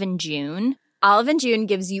 Olive & June. Olive & June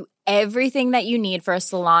gives you everything that you need for a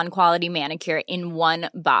salon-quality manicure in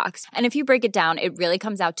one box. And if you break it down, it really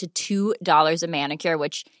comes out to $2 a manicure,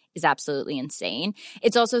 which is absolutely insane.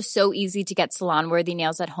 It's also so easy to get salon-worthy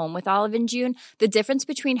nails at home with Olive & June. The difference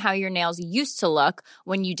between how your nails used to look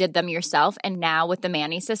when you did them yourself and now with the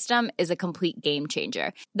Mani system is a complete game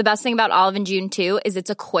changer. The best thing about Olive & June, too, is it's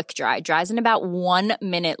a quick dry. Dries in about 1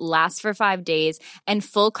 minute, lasts for 5 days, and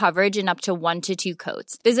full coverage in up to 1 to 2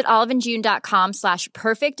 coats. Visit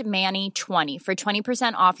oliveandjune.com/perfectmani20 for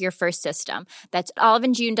 20% off your first system. That's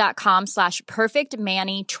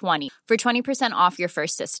oliveandjune.com/perfectmani20 for 20% off your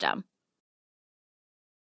first system.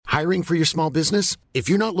 Hiring for your small business? If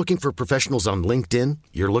you're not looking for professionals on LinkedIn,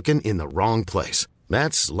 you're looking in the wrong place.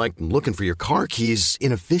 That's like looking for your car keys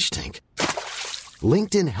in a fish tank.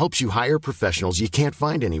 LinkedIn helps you hire professionals you can't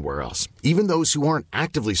find anywhere else, even those who aren't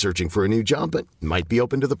actively searching for a new job but might be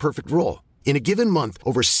open to the perfect role. In a given month,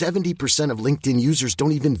 over 70% of LinkedIn users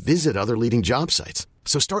don't even visit other leading job sites.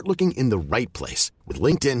 So start looking in the right place. With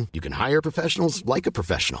LinkedIn, you can hire professionals like a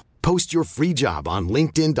professional. Post your free job on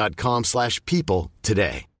linkedin.com/people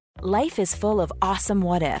today. Life is full of awesome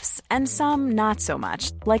what-ifs, and some not so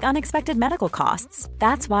much, like unexpected medical costs.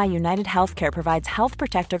 That's why United Healthcare provides Health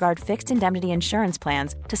Protector Guard fixed indemnity insurance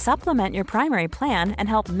plans to supplement your primary plan and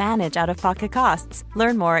help manage out-of-pocket costs.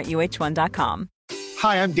 Learn more at uh1.com.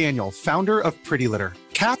 Hi, I'm Daniel, founder of Pretty Litter.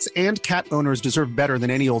 Cats and cat owners deserve better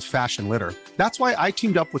than any old-fashioned litter. That's why I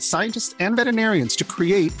teamed up with scientists and veterinarians to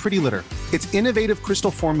create Pretty Litter. Its innovative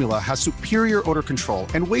crystal formula has superior odor control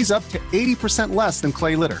and weighs up to 80% less than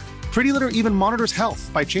clay litter. Pretty Litter even monitors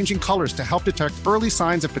health by changing colors to help detect early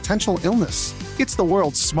signs of potential illness. It's the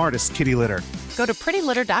world's smartest kitty litter. Go to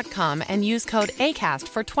prettylitter.com and use code ACAST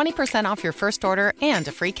for 20% off your first order and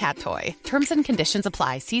a free cat toy. Terms and conditions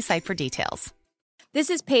apply. See site for details. This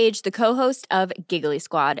is Paige, the co-host of Giggly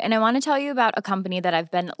Squad, and I want to tell you about a company that I've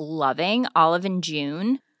been loving, Olive &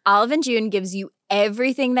 June. Olive & June gives you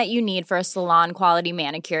everything that you need for a salon-quality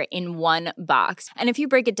manicure in one box. And if you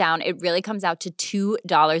break it down, it really comes out to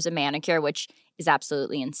 $2 a manicure, which is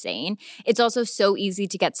absolutely insane. It's also so easy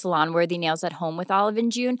to get salon-worthy nails at home with Olive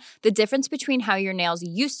 & June. The difference between how your nails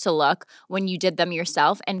used to look when you did them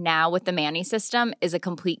yourself and now with the Mani system is a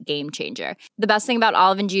complete game changer. The best thing about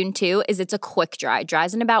Olive & June, too, is it's a quick dry.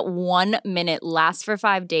 Dries in about 1 minute, lasts for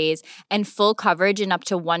 5 days, and full coverage in up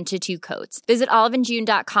to 1 to 2 coats. Visit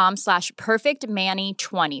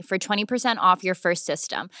oliveandjune.com/perfectmani20 for 20% off your first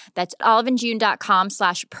system. That's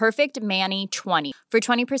oliveandjune.com/perfectmani20 for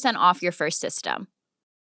 20% off your first system.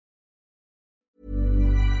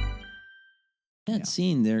 That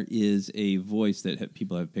scene, there is a voice that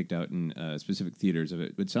people have picked out in specific theaters of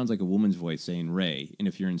it. It sounds like a woman's voice saying Ray, and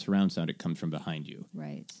if you're in surround sound, it comes from behind you.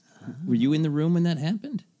 Right. Were you in the room when that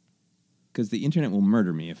happened? Because the internet will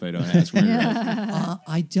murder me if I don't ask where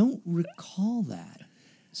I don't recall that.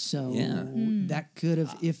 So that could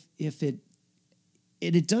have, if it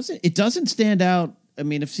doesn't stand out. I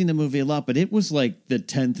mean, I've seen the movie a lot, but it was like the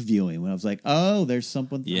 10th viewing when I was like, oh, there's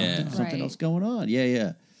something else going on.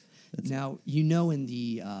 Yeah. Now, in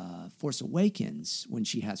the Force Awakens, when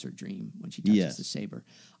she has her dream, when she touches the saber,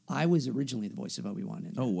 I was originally the voice of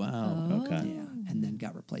Obi-Wan. Oh, wow. Okay. Yeah, and then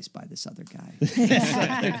got replaced by this other guy.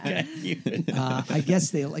 I guess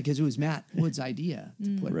because it was Matt Wood's idea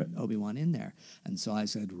to put Obi-Wan in there. And so I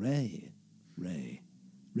said, Ray.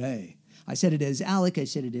 I said it as Alec. I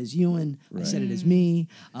said it as Ewan. I said it as me.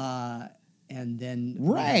 And then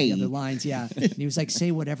the other lines, And he was like,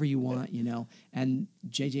 say whatever you want, And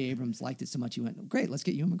J.J. Abrams liked it so much, he went, great, let's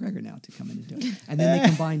get Ewan McGregor now to come in and do it. And then they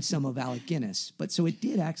combined some of Alec Guinness. But so it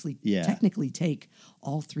did actually technically take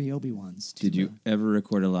all 3 Obi-Wans. Did you ever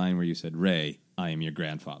record a line where you said, Ray, I am your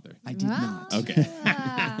grandfather? I did not. Okay.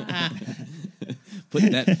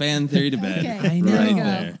 Put that fan theory to bed. Okay. I know. Right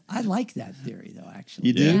there. I like that theory, though, actually.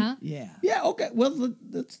 You do? Yeah. Yeah, okay. Well,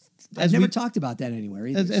 I've never talked about that anywhere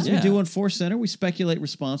either. As we do on Force Center, we speculate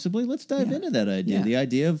responsibly. Let's dive into that idea. Yeah. The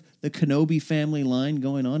idea of the Kenobi family line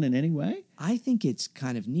going on in any way? I think it's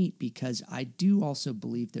kind of neat because I do also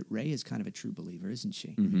believe that Rey is kind of a true believer, isn't she?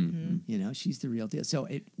 Mm-hmm. She's the real deal. So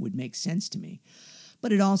it would make sense to me.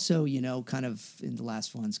 But it also, kind of in the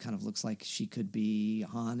last ones, kind of looks like she could be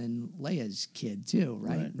Han and Leia's kid too,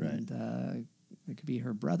 right? Right. And it could be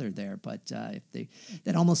her brother there, but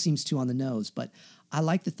that almost seems too on the nose. But I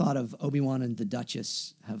like the thought of Obi-Wan and the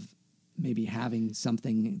Duchess maybe having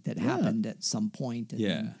something that happened at some point. And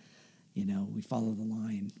then, we follow the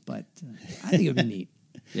line. But I think it would be neat.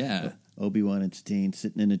 Yeah. Obi-Wan and Satine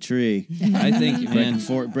sitting in a tree. I think, man,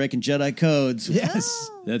 breaking Jedi codes. Yes,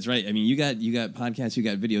 that's right. I mean, you got podcasts, you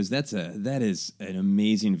got videos. That is an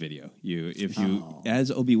amazing video.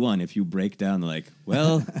 As Obi-Wan, if you break down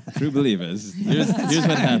true believers, here's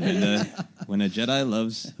what happened. when a Jedi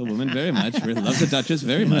loves a woman very much, or loves a Duchess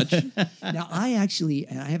very much. Now, I actually,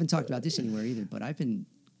 and I haven't talked about this anywhere either, but I've been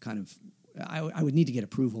kind of, I would need to get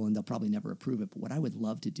approval, and they'll probably never approve it, but what I would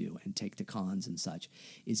love to do and take to cons and such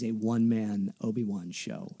is a one-man Obi-Wan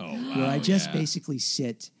show. Oh, wow, where I just basically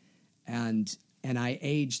sit and I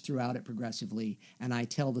age throughout it progressively, and I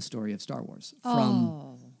tell the story of Star Wars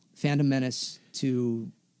from Phantom Menace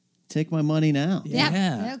to Take My Money Now.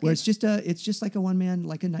 Yeah. Where it's just like a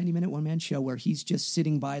 90-minute one-man show where he's just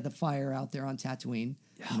sitting by the fire out there on Tatooine.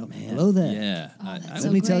 Oh, man. Hello there. Yeah.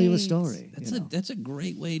 Let me tell you a story. That's a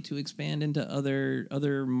great way to expand into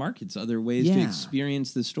other markets, other ways to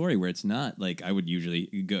experience the story where it's not like I would usually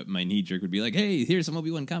go, my knee jerk would be like, hey, here's some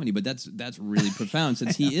Obi-Wan comedy, but that's really profound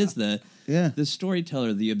since he is the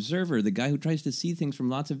storyteller, the observer, the guy who tries to see things from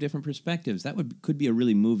lots of different perspectives. That could be a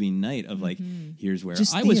really moving night of like, here's where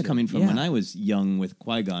I was coming from when I was young with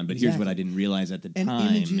Qui-Gon, but here's what I didn't realize at the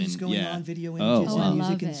time. Images going on, video images and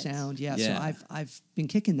music and sound. So I've been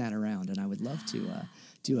kicking that around, and I would love to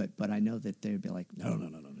do it, but I know that they'd be like, no,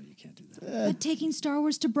 you can't do that. But taking Star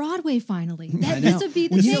Wars to Broadway finally. This would be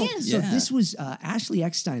the chance. So this was Ashley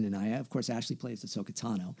Eckstein and I, of course, Ashley plays Ahsoka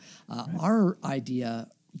Tano. Our idea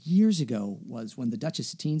years ago was when the Duchess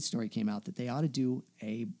Satine story came out that they ought to do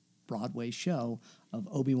a Broadway show of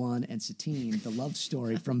Obi-Wan and Satine, the love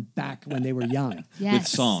story from back when they were young. Yes. With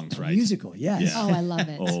songs, right? Musical, yes. Yeah. Oh, I love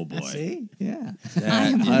it. Oh, boy. See? Yeah.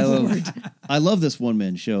 I love this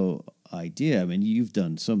one-man show idea. I mean, you've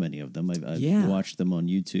done so many of them. I've watched them on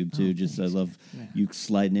YouTube, too. I love you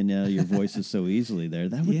sliding in and out of your voices so easily there.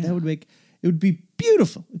 That would make... It would be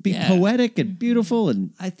beautiful. It'd be poetic and beautiful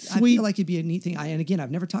and sweet. I feel like it'd be a neat thing. And again, I've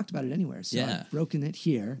never talked about it anywhere, so I've broken it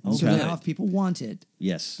here. Okay. So now if people want it,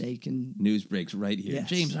 they can... News breaks right here. Yes.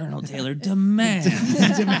 James Arnold Taylor demands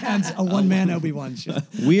a one-man Obi-Wan show.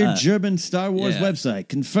 Weird German Star Wars website.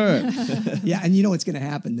 Confirmed. And you know what's going to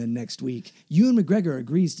happen then next week? Ewan McGregor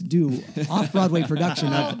agrees to do off-Broadway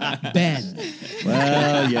production of Ben.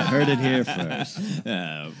 Well, you heard it here first.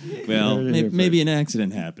 Maybe an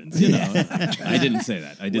accident happens, you know. I didn't say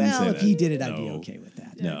that. If he did it, I'd be okay with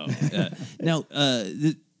that. No. Now,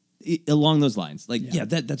 along those lines,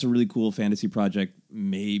 that's a really cool fantasy project.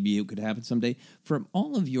 Maybe it could happen someday. From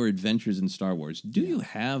all of your adventures in Star Wars, do you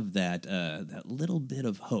have that little bit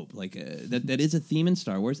of hope? Like that is a theme in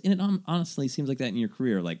Star Wars, and it honestly seems like that in your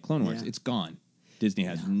career. Like Clone Wars, it's gone. Disney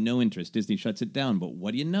has no interest. Disney shuts it down. But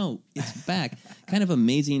what do you know? It's back. Kind of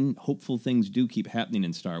amazing, hopeful things do keep happening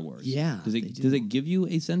in Star Wars. Yeah. Does it give you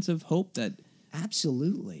a sense of hope that?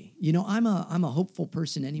 Absolutely. You know, I'm a hopeful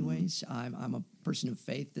person anyways. I'm a person of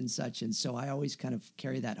faith and such, and so I always kind of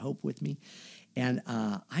carry that hope with me. And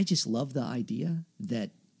I just love the idea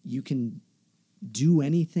that you can do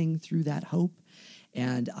anything through that hope.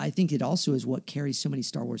 And I think it also is what carries so many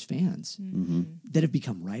Star Wars fans that have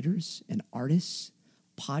become writers and artists,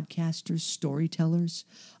 podcasters, storytellers.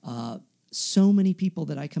 So many people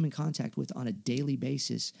that I come in contact with on a daily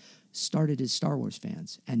basis started as Star Wars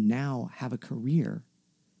fans and now have a career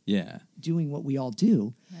doing what we all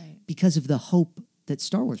do because of the hope that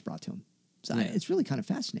Star Wars brought to them. So it's really kind of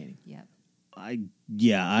fascinating. Yeah.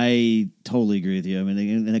 I totally agree with you. I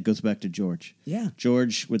mean, and it goes back to George. Yeah.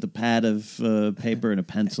 George with a pad of paper and a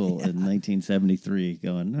pencil in 1973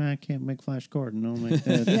 going, I can't make Flash Gordon. I'll make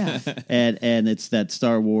that. And it's that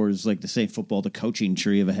Star Wars, like the same football, the coaching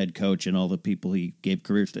tree of a head coach and all the people he gave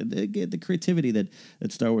careers to. The creativity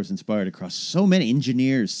that Star Wars inspired across so many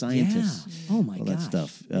engineers, scientists. Yeah. Oh, my all gosh. that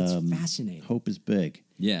stuff. It's fascinating. Hope is big.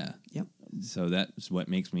 Yeah. Yep. So that's what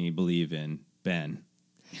makes me believe in Ben.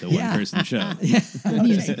 The one-person show. The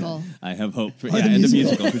musical. I have hope for and the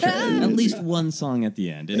musical for sure. At least one song at the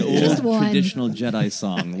end. An old traditional Jedi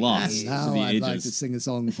song lost Now to the I'd ages. like to sing a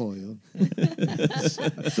song for you.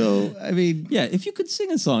 So, I mean... Yeah, if you could sing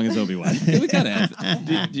a song as Obi-Wan, we gotta have...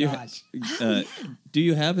 Do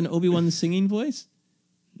you have an Obi-Wan singing voice?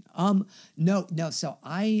 No. So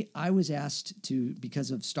I was asked to,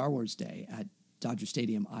 because of Star Wars Day at Dodger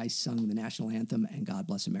Stadium, I sung the national anthem and God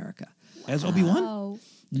Bless America. As Obi-Wan? Oh.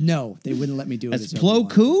 No, they wouldn't let me do it as Obi-Wan. Plo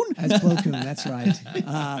Koon? As Plo Koon, that's right.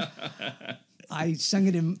 I sung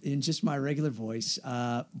it in just my regular voice,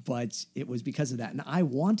 but it was because of that. And I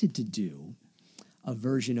wanted to do a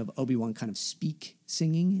version of Obi-Wan kind of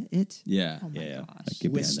singing it. Yeah. Oh my gosh.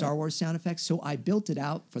 With Star Wars sound effects. So I built it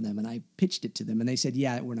out for them and I pitched it to them and they said,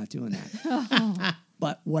 yeah, we're not doing that.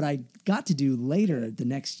 But what I got to do later the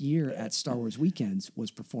next year at Star Wars Weekends was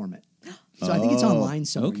perform it. So I think it's online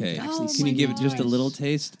somewhere. Okay. You can actually Can you give it just a little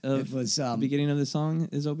taste of it was, the beginning of the song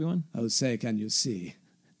is Obi-Wan? Oh, say, can you see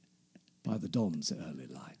by the dawn's early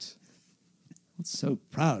light what so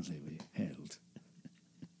proudly we hailed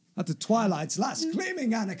at the Twilight's last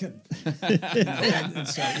gleaming, Anakin. and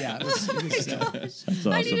so, yeah, it was That's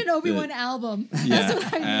awesome. I need an Obi-Wan album. Yeah, That's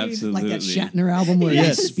what I need. absolutely. like that Shatner album where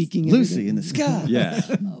he's speaking Lucy in the sky. Yeah.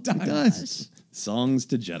 Does. Songs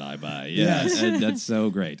to Jedi by. Yeah, that's so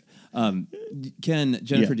great. Ken,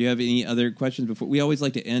 Jennifer, do you have any other questions before? We always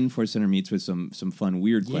like to end Force Center Meets with some fun,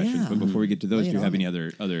 weird questions. But before we get to those, do you have any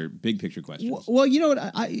other big picture questions? Well, you know what?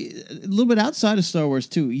 I a little bit outside of Star Wars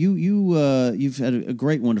too. You've had a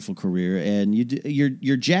great, wonderful career, and your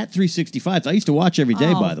JAT 365s. I used to watch every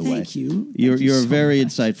day. By the way, thank you. You're so a very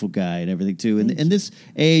much. insightful guy and everything too. And in this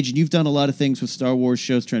age, and you've done a lot of things with Star Wars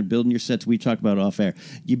shows, trying to build your sets. We talked about off air.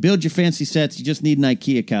 You build your fancy sets. You just need an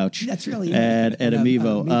IKEA couch. That's really at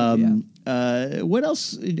Amiibo. Amiibo, What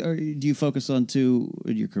else do you focus on too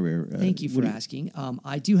in your career? Thank you for asking.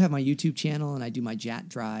 I do have my YouTube channel, and I do my JAT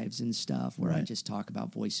drives and stuff where I just talk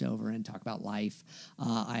about voiceover and talk about life.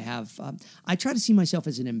 I try to see myself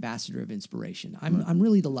as an ambassador of inspiration. I'm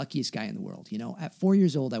really the luckiest guy in the world. You know, at 4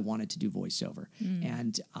 years old, I wanted to do voiceover,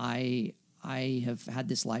 and I have had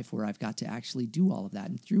this life where I've got to actually do all of that,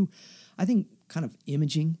 and through, I think, kind of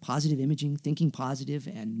imaging, positive imaging, thinking positive,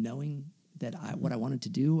 and knowing that what I wanted to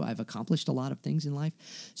do, I've accomplished a lot of things in life.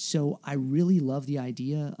 So I really love the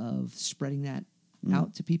idea of spreading that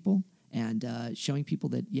out to people and showing people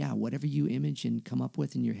that, whatever you image and come up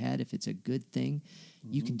with in your head, if it's a good thing,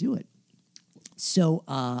 you can do it. So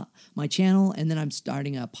my channel, and then I'm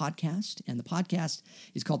starting a podcast, and the podcast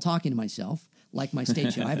is called Talking to Myself, like my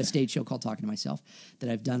stage show. I have a stage show called Talking to Myself that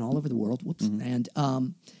I've done all over the world.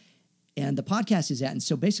 And the podcast is that. And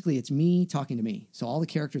so basically it's me talking to me. So all the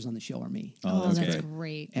characters on the show are me. Oh, that's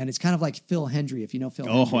great. And it's kind of like Phil Hendry, if you know Phil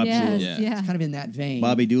Oh, Hendry. absolutely. Yes, yeah. It's kind of in that vein.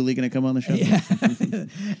 Bobby Dooley going to come on the show? Yeah.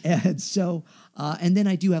 And so, and then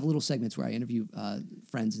I do have little segments where I interview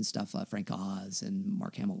friends and stuff, Frank Oz and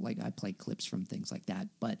Mark Hamill. Like I play clips from things like that.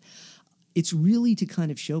 But it's really to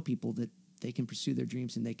kind of show people that they can pursue their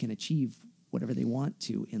dreams and they can achieve whatever they want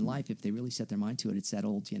to in life if they really set their mind to it. It's that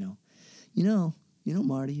old,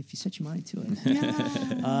 Marty, if you set your mind to it.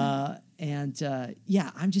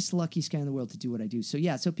 I'm just the luckiest guy in the world to do what I do. So,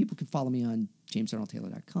 so people can follow me on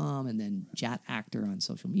JamesArnoldTaylor.com and then JAT Actor on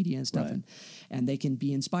social media and stuff. Right. And they can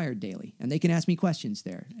be inspired daily. And they can ask me questions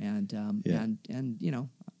there. And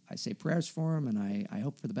I say prayers for them, and I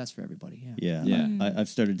hope for the best for everybody. I've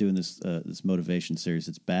started doing this motivation series.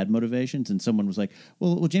 It's bad motivations, and someone was like,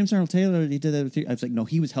 "Well, James Arnold Taylor, he did that with you." I was like, "No,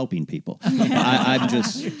 he was helping people. I'm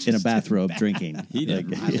just in a bathrobe drinking." He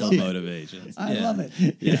did. I love motivations. I love it.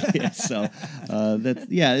 So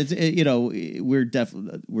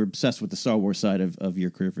we're obsessed with the Star Wars side of your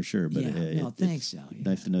career for sure. But thanks.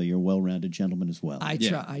 Nice to know you're a well-rounded gentleman as well.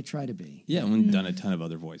 I try to be. Yeah, and we've done a ton of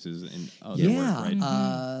other voices and other work,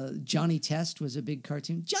 right? Johnny Test was a big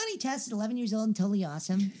cartoon. Johnny Test is 11 years old and totally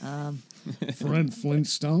awesome. Fred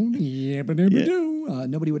Flintstone. Yabba-dabba-doo.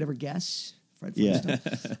 Nobody would ever guess. Fred Flintstone.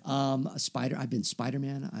 I've been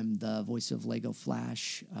Spider-Man. I'm the voice of Lego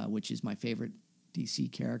Flash, which is my favorite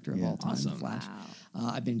DC character of all time. Awesome. Flash.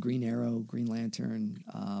 I've been Green Arrow, Green Lantern,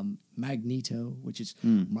 Magneto, which is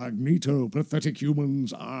Magneto, pathetic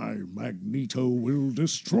humans. Magneto, will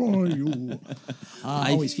destroy you.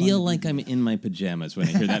 I feel like I'm in my pajamas when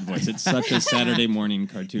I hear that voice. It's such a Saturday morning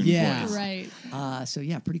cartoon voice. Right.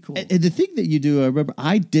 Pretty cool. And the thing that you do, I remember,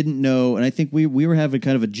 I didn't know, and I think we were having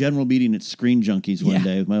kind of a general meeting at Screen Junkies one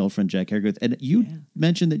day with my old friend Jack Hergoth, and you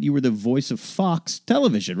mentioned that you were the voice of Fox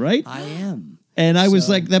Television, right? I am. And I was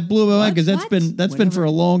like, that blew my mind because that's been for a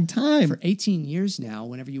long time. For 18 years now,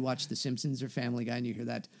 whenever you watch The Simpsons or Family Guy and you hear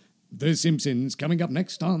that, The Simpsons coming up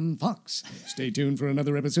next on Fox. Stay tuned for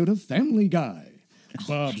another episode of Family Guy.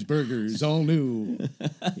 Bob's Burgers, all new.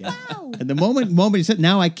 Wow. And the moment he said,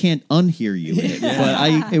 now I can't unhear you in it.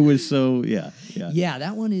 But it was so, Yeah,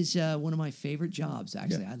 that one is one of my favorite jobs,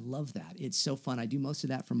 actually. I love that. It's so fun. I do most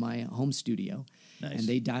of that from my home studio. Nice. And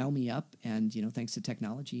they dial me up, and thanks to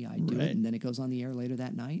technology, I do it, and then it goes on the air later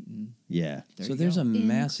that night. And So there's a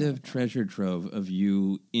massive treasure trove of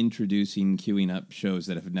you introducing, queuing up shows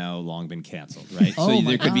that have now long been canceled, right? So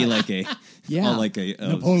there could be like a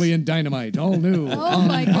Napoleon Dynamite, all new. Oh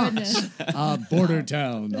my goodness. Border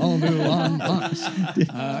Town, all new on Fox.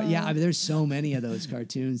 There's so many of those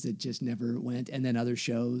cartoons that just never went, and then other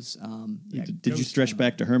shows. Did you stretch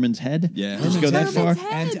back to Herman's Head? Yeah. Just go that far?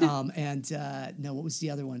 No, what was the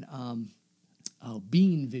other one?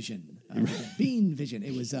 Bean Vision. Bean Vision.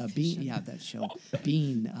 It was Bean. Yeah, that show.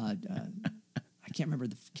 Bean. I can't remember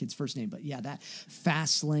the kid's first name, but yeah, that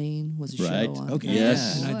Fast Lane was a show. On, Okay.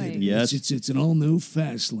 Yes. And I did it. Yes. It's an all new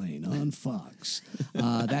Fast Lane on Fox.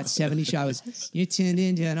 That 70s show you tuned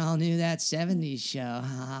into an all new That 70s Show. All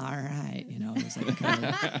right. You know, it was like kind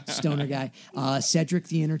of stoner guy. Cedric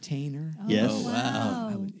the Entertainer. Yes. Oh,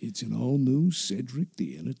 wow. It's an all new Cedric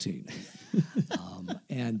the Entertainer.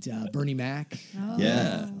 And Bernie Mac.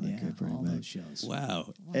 Yeah. All those shows.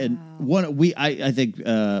 Wow. And I think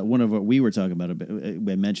one of our, we were talking about it,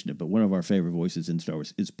 we mentioned it, but one of our favorite voices in Star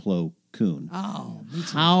Wars is Plo Koon. Oh, me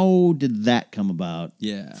too. How did that come about?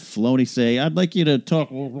 Yeah. Filoni say, "I'd like you to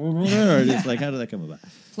talk," or just like, how did that come about?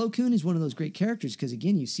 Plo Koon is one of those great characters because,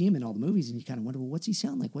 again, you see him in all the movies and you kind of wonder, well, what's he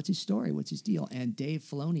sound like? What's his story? What's his deal? And Dave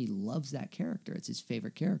Filoni loves that character. It's his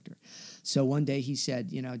favorite character. So one day he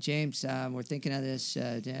said, you know, James, we're thinking of this,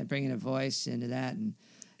 bringing a voice into that. And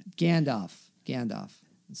Gandalf.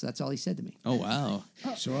 So that's all he said to me. Oh, wow.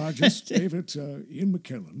 So I just gave it Ian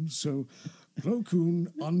McKellen. So Plo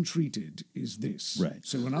Koon untreated is this. Right.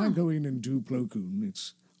 So when I go in and do Plo Koon,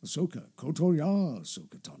 it's Ahsoka, Kotoya,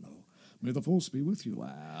 Ahsoka Tano. May the Force be with you.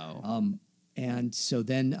 Wow. And so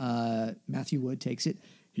then Matthew Wood takes it.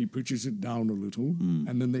 He pitches it down a little,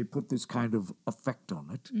 and then they put this kind of effect on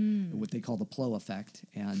it. What they call the Plo effect.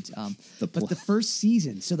 And but the first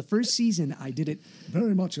season, I did it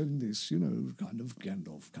very much in this, kind of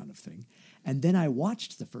Gandalf kind of thing. And then I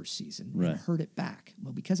watched the first season and heard it back.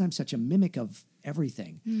 Well, because I'm such a mimic of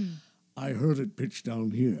everything. I heard it pitched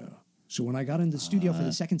down here. So when I got in the studio for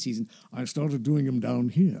the second season, I started doing them down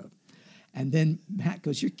here. And then Matt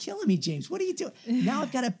goes, "You're killing me, James. What are you doing? Now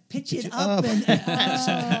I've got to pitch it up and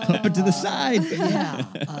up and to the side."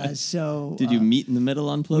 Yeah. So did you meet in the middle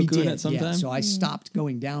on Plo Koon at some time? So I stopped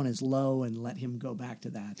going down as low and let him go back to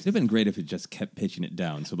that. It'd have been great if it just kept pitching it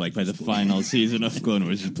down. So like by the final season of Clone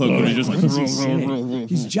Wars, Plo Koon was just like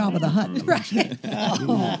he's Jabba the Hutt,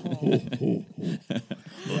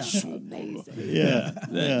 Yeah,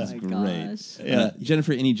 that's great. Gosh.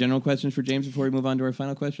 Jennifer, any general questions for James before we move on to our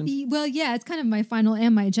final questions? Well, yeah, it's kind of my final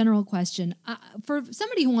and my general question. For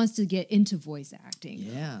somebody who wants to get into voice acting,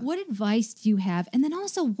 what advice do you have? And then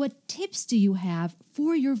also, what tips do you have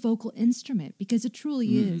for your vocal instrument? Because it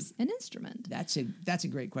truly is an instrument. That's a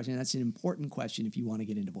great question. That's an important question if you want to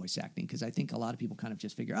get into voice acting, because I think a lot of people kind of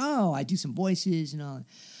just figure, oh, I do some voices and all.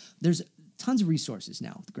 There's tons of resources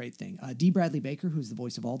now. The great thing. D. Bradley Baker, who's the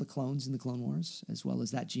voice of all the clones in the Clone Wars, as well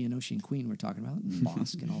as that Geonosian queen we're talking about, and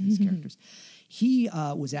Bossk and all these characters. He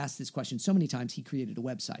was asked this question so many times, he created a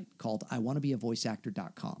website called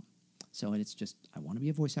iwannabeavoiceactor.com. So it's just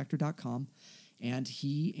iwannabeavoiceactor.com, and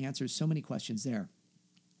he answers so many questions there.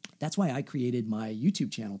 That's why I created my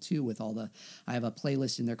YouTube channel, too, with I have a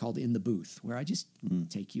playlist in there called In the Booth, where I just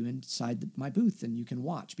take you inside my booth and you can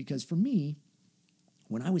watch. Because for me,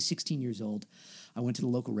 when I was 16 years old, I went to the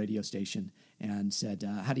local radio station and said,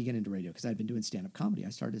 how do you get into radio? Because I'd been doing stand-up comedy. I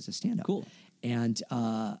started as a stand-up. Cool. And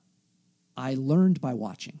I learned by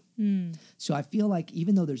watching. So I feel like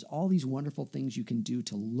even though there's all these wonderful things you can do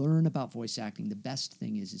to learn about voice acting, the best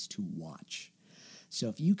thing is to watch. So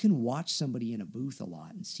if you can watch somebody in a booth a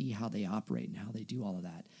lot and see how they operate and how they do all of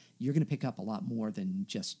that, you're going to pick up a lot more than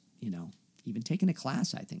just, even taking a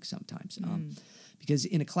class, I think, sometimes. Because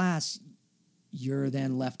in a class, you're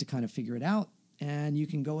then left to kind of figure it out, and you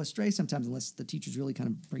can go astray sometimes unless the teacher's really kind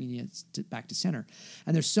of bringing you back to center.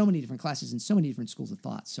 And there's so many different classes and so many different schools of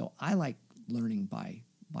thought. So I like learning by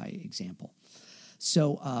example.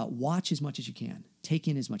 So watch as much as you can. Take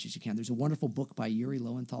in as much as you can. There's a wonderful book by Yuri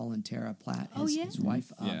Lowenthal and Tara Platt, his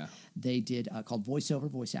wife. They did called Voiceover,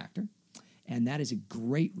 Voice Actor. And that is a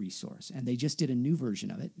great resource. And they just did a new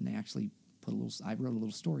version of it, and they actually I wrote a little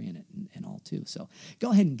story in it and all too. So go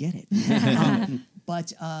ahead and get it.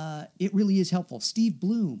 But it really is helpful. Steve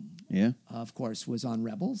Bloom, of course, was on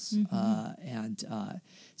Rebels. And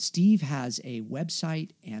Steve has a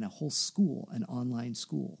website and a whole school, an online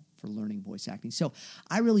school for learning voice acting. So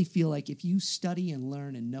I really feel like if you study and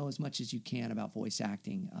learn and know as much as you can about voice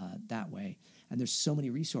acting that way, and there's so many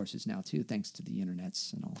resources now too, thanks to the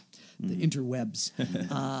internets and all the interwebs.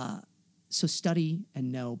 So study and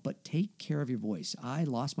know, but take care of your voice. I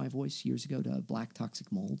lost my voice years ago to black toxic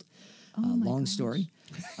mold. Long story.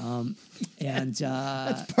 And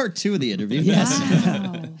that's part 2 of the interview. Yes.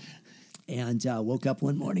 Wow. And woke up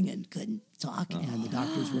one morning and couldn't talk. And the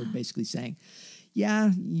doctors were basically saying,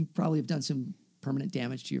 yeah, you probably have done some permanent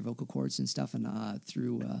damage to your vocal cords and stuff. And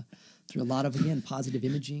through a lot of, again, positive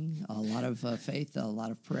imaging, a lot of faith, a lot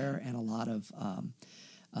of prayer, and a lot of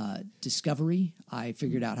discovery, I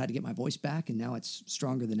figured out how to get my voice back, and now it's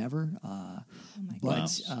stronger than ever.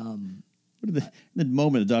 What are the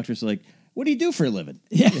moment the doctor's like, What do you do for a living?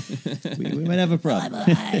 Yeah. we might have a problem.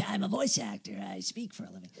 I'm a voice actor. I speak for a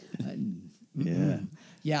living.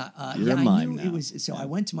 Yeah. You're a I mime knew now. it was. So I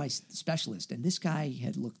went to my specialist, and this guy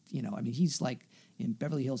had looked. He's like in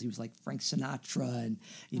Beverly Hills. He was like Frank Sinatra and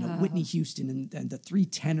Whitney Houston and the Three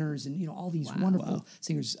Tenors and all these wonderful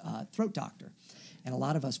singers. Throat doctor, and a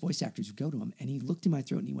lot of us voice actors would go to him, and he looked in my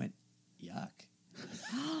throat and he went, "Yuck."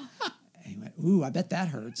 And he went, "Ooh, I bet that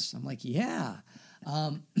hurts." I'm like, "Yeah."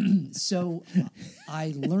 So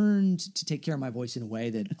I learned to take care of my voice in a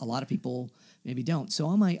way that a lot of people maybe don't. So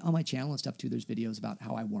on my channel and stuff too, there's videos about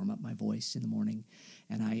how I warm up my voice in the morning,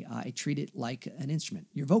 and I treat it like an instrument.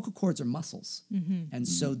 Your vocal cords are muscles, and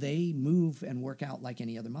so they move and work out like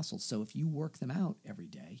any other muscles. So if you work them out every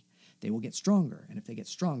day, they will get stronger, and if they get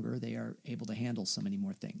stronger, they are able to handle so many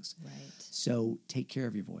more things. Right. So take care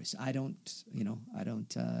of your voice. I don't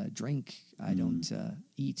drink. I don't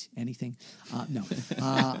eat anything. No,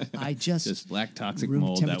 I just black toxic room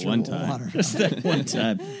mold that temperature one time. water. Just that one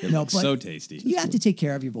time. It looks so tasty. You have to take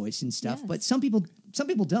care of your voice and stuff, but some people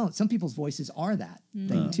don't. Some people's voices are that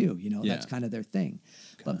thing too. That's kind of their thing.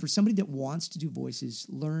 But for somebody that wants to do voices,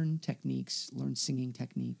 learn techniques, learn singing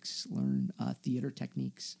techniques, learn theater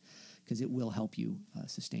techniques, because it will help you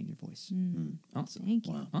sustain your voice. Awesome. Thank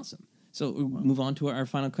you. Wow. Awesome. So move on to our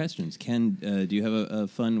final questions. Ken, do you have a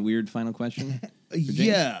fun, weird final question?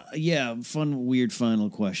 Yeah. Fun, weird final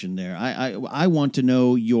question there. I want to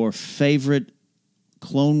know your favorite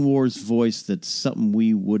Clone Wars voice. That's something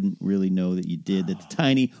we wouldn't really know that you did. That's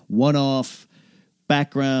tiny, one-off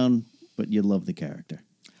background, but you love the character.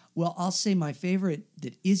 Well, I'll say my favorite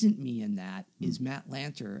that isn't me in that is Matt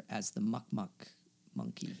Lanter as the Muck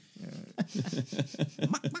monkey.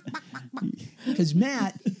 Because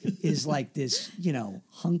Matt is like this,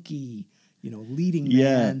 hunky, leading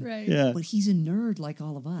man. Right. Yeah. But he's a nerd like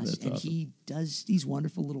all of us. That's and awesome. he does these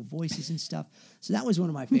wonderful little voices and stuff. So that was one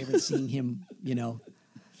of my favorites, seeing him,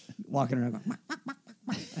 walking around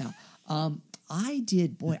going, I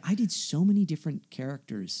did so many different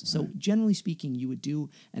characters. So generally speaking, you would do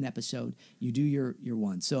an episode, you do your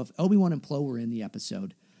one. So if Obi-Wan and Plo were in the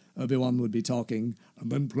episode, Obi-Wan would be talking,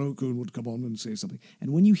 and then Plo Koon would come on and say something.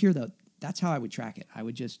 And when you hear that's how I would track it. I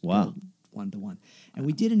would just go one-to-one. And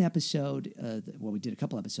we did an episode, we did a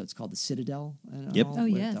couple episodes called The Citadel. Yep. Oh,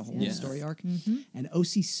 with yes, the whole yes. story arc. And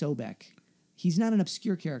O.C. Sobek, he's not an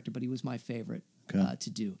obscure character, but he was my favorite to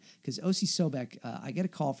do. Because O.C. Sobek, I get a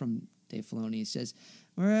call from Dave Filoni. He says,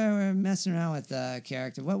 we're messing around with the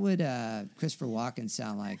character. What would Christopher Walken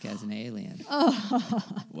sound like as an alien?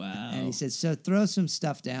 Wow. And he said, so throw some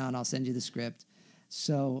stuff down. I'll send you the script.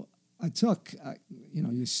 So I took,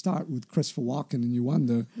 you start with Christopher Walken and you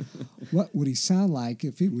wonder what would he sound like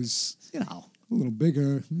if he was, a little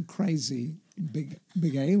bigger, crazy, big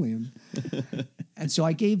alien. And so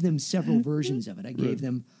I gave them several versions of it. I gave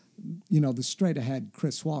them, the straight ahead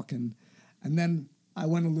Chris Walken, and then I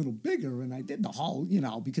went a little bigger and I did the whole,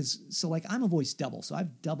 because I'm a voice double. So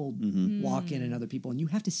I've doubled Walken and other people, and you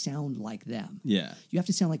have to sound like them. Yeah. You have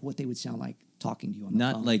to sound like what they would sound like talking to you on the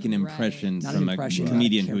Not phone. like an impression Not from an impression, a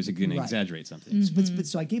comedian right. who is going to Right. exaggerate something. But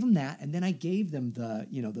so I gave them that, and then I gave them the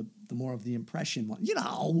more of the impression one.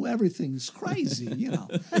 Everything's crazy,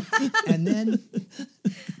 And then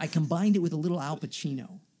I combined it with a little Al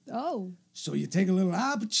Pacino. Oh. So you take a little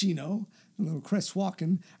Al Pacino, a little Chris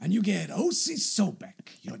Walken, and you get O.C. Sobek.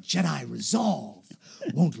 Your Jedi resolve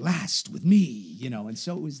won't last with me, And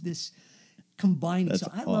so it was this combined. That's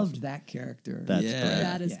so I awesome. loved that character. That's Yeah. great.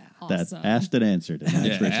 That is awesome. That's asked and answered. And I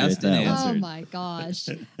Yeah, appreciate asked and that one. answered. Oh my gosh.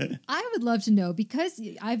 I would love to know, because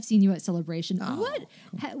I've seen you at Celebration, what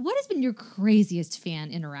has been your craziest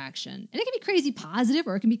fan interaction? And it can be crazy positive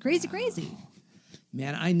or it can be crazy.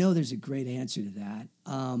 Man, I know there's a great answer to that.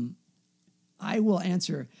 I will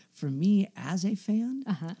answer, for me as a fan,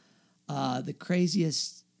 the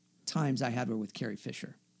craziest times I had were with Carrie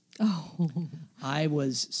Fisher. Oh. I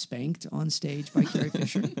was spanked on stage by Carrie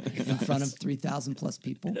Fisher in front of 3,000 plus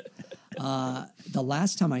people. The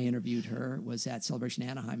last time I interviewed her was at Celebration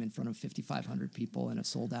Anaheim in front of 5,500 people in a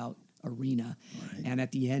sold-out arena. Right. And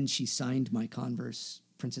at the end, she signed my Converse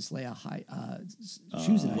Princess Leia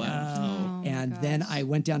shoes that I had. And then I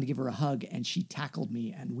went down to give her a hug, and she tackled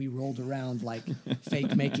me, and we rolled around like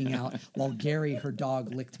fake making out while Gary, her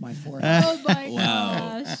dog, licked my forehead. Oh my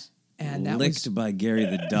gosh. And that Licked by Gary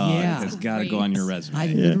the dog has got to go on your resume. I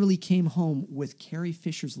literally came home with Carrie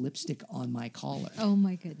Fisher's lipstick on my collar. Oh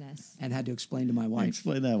my goodness. And had to explain to my wife.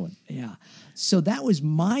 Explain that one. Yeah. So that was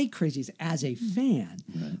my craziest as a fan.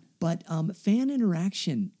 Right. But fan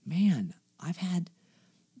interaction, man, I've had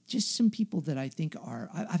just some people that I think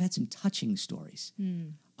I've had some touching stories.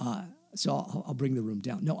 So I'll bring the room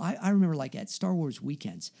down. No, I remember like at Star Wars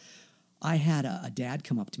weekends, I had a dad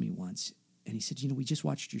come up to me once and he said, we just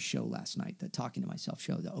watched your show last night, the Talking to Myself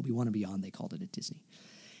show, the Obi-Wan and Beyond, they called it at Disney.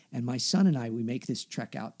 And my son and I, we make this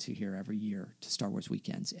trek out to here every year to Star Wars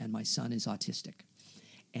weekends. And my son is autistic.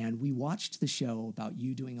 And we watched the show about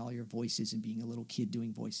you doing all your voices and being a little kid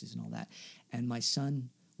doing voices and all that. And my son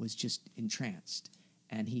was just entranced.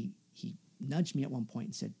 And he nudged me at one point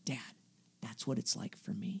and said, Dad, that's what it's like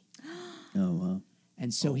for me. Oh, wow.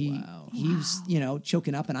 And so he was,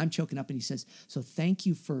 choking up, and I'm choking up, and he says, so thank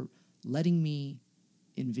you for letting me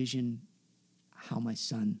envision how my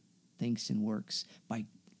son thinks and works by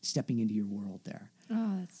stepping into your world there.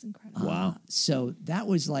 Oh, that's incredible. Wow. So that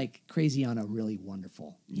was like crazy on a really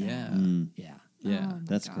wonderful. Yeah. Yeah. Yeah. Oh,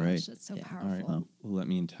 That's gosh, great. That's so All powerful. right. Well, let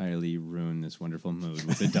me entirely ruin this wonderful mood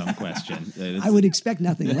with a dumb question. I would expect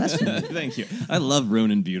nothing less from you. Thank you. I love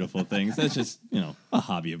ruining beautiful things. That's just, a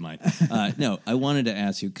hobby of mine. No, I wanted to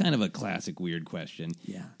ask you kind of a classic weird question.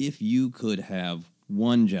 Yeah. If you could have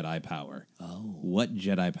one Jedi power, what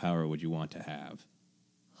Jedi power would you want to have?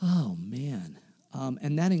 Oh, man.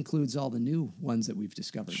 And that includes all the new ones that we've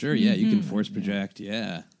discovered. Sure, yeah. You can force project,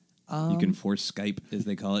 yeah. You can force Skype, as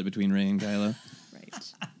they call it, between Rey and Kylo. Right.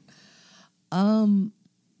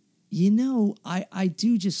 I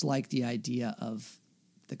do just like the idea of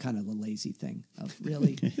the kind of the lazy thing of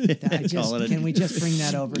really. Can we just bring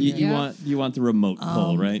that over? You want the remote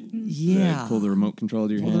pull, right? Yeah. Pull the remote control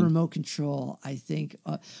to your hand. The remote control, I think.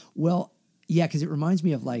 Because it reminds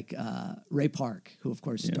me of like Ray Park, who of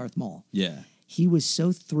course is Darth Maul. Yeah. He was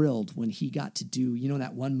so thrilled when he got to do,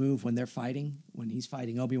 that one move when they're fighting, when he's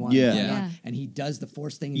fighting Obi-Wan. Yeah. And he does the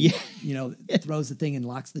Force thing, and, throws the thing and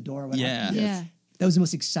locks the door. Or whatever. Yeah. That was the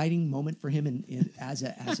most exciting moment for him as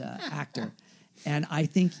a actor. And I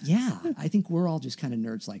think we're all just kind of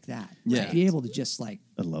nerds like that. Yeah. To be able to just like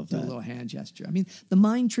I love do a that. little hand gesture. I mean, the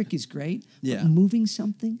mind trick is great, Yeah. but moving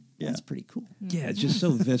something, that's pretty cool. Yeah, it's just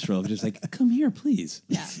so visceral. Just like, come here, please.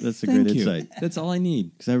 Yeah. That's a Thank great you. insight. That's all I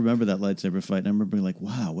need. Because I remember that lightsaber fight, and I remember being like,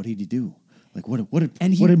 wow, what did he do? Like, what did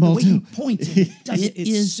The Maul way he do? pointed, It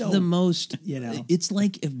is so, the most, it's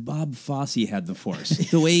like if Bob Fosse had the Force.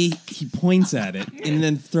 The way he points at it and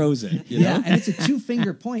then throws it. You know? and it's a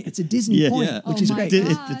 2-finger point. It's a Disney point, Yeah. which is Oh my great.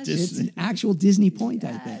 gosh. It's an actual Disney point,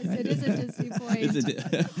 I think. Right? It is a Disney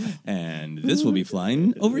point. And this will be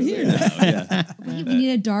flying over here now. Yeah. We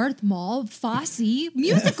need a Darth Maul Fosse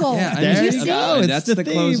musical. Yeah, I There mean, you go. It's That's the the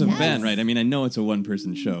close of theme. Ben, right? I mean, I know it's a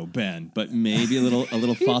one-person show, Ben, but maybe a little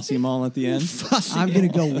Fosse Maul at the end. I'm going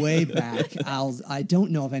to go way back. I don't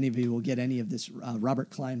know if any of you will get any of this Robert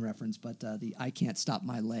Klein reference, but the "I Can't Stop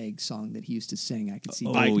My Legs" song that he used to sing, I could see.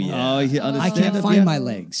 Oh, yeah. Oh, yeah. I can't find my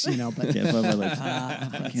legs, but Can't find my legs.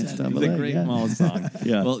 I can't stop my It's a leg, great yeah. Maul song.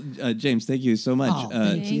 Yeah. Well, James, thank you so much. Oh,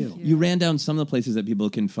 thank you. You ran down some of the places that people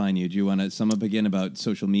can find you. Do you want to sum up again about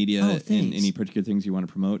social media and thanks. any particular things you want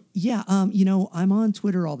to promote? Yeah, I'm on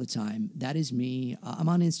Twitter all the time. That is me. I'm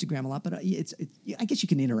on Instagram a lot, but I guess you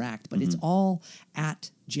can interact, but it's all at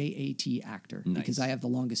JAT Actor because I have the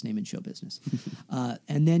longest name in show business.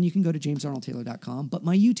 And then you can go to jamesarnoldtaylor.com. But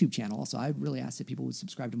my YouTube channel also, I really ask that people would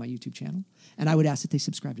subscribe to my YouTube channel. And I would ask that they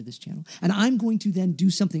subscribe to this channel. And I'm going to then do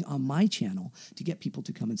something on my channel to get people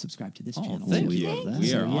to come and subscribe to this channel. Thank we you. love that.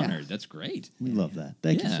 We are So, yeah. honored. That's great. We love that.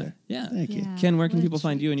 Thank you, sir. Yeah. Thank you. Yeah. Ken, where can What a people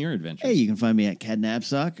find you and your adventures? Hey, you can find me at Ken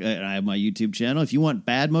Knapsack. I have my YouTube channel. If you want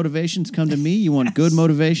bad motivations, come to me. You want good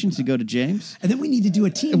motivations, you go to James. And then we need to do a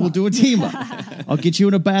team And we'll up. do a team up. I'll get you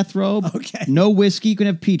in a bathrobe. Okay. No whiskey. You can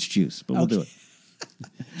have peach juice, but we'll do it.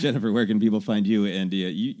 Jennifer, where can people find you and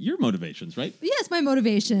your motivations, right? Yes, my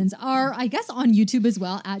motivations are, I guess, on YouTube as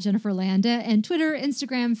well, at Jennifer Landa, and Twitter,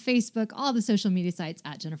 Instagram, Facebook, all the social media sites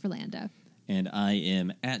at Jennifer Landa. And I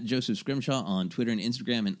am at Joseph Scrimshaw on Twitter and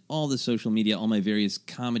Instagram and all the social media, all my various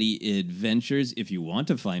comedy adventures. If you want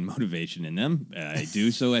to find motivation in them,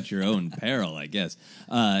 do so at your own peril, I guess.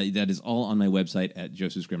 That is all on my website at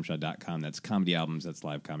josephscrimshaw.com. That's comedy albums, that's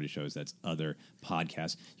live comedy shows, that's other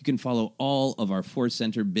podcasts. You can follow all of our Force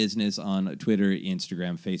Center business on Twitter,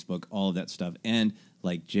 Instagram, Facebook, all of that stuff. And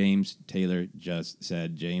like James Taylor just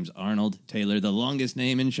said, James Arnold Taylor, the longest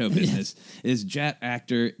name in show business, is JAT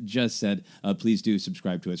Actor, just said. Please do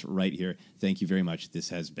subscribe to us right here. Thank you very much. This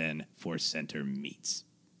has been Force Center Meets.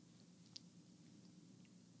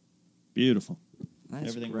 Beautiful. That's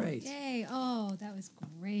Everything great. Yay. Oh, that was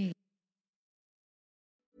great.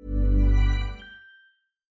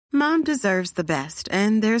 Mom deserves the best,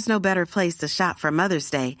 and there's no better place to shop for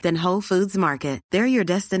Mother's Day than Whole Foods Market. They're your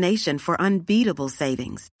destination for unbeatable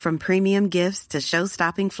savings, from premium gifts to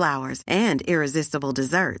show-stopping flowers and irresistible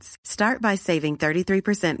desserts. Start by saving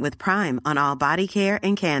 33% with Prime on all body care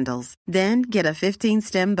and candles. Then get a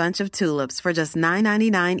 15-stem bunch of tulips for just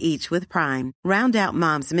 $9.99 each with Prime. Round out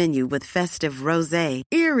Mom's menu with festive rosé,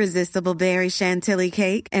 irresistible berry chantilly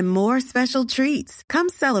cake, and more special treats. Come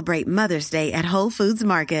celebrate Mother's Day at Whole Foods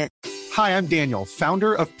Market. Hi, I'm Daniel,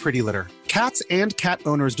 founder of Pretty Litter. Cats and cat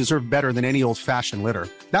owners deserve better than any old-fashioned litter.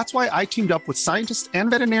 That's why I teamed up with scientists and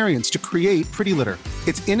veterinarians to create Pretty Litter.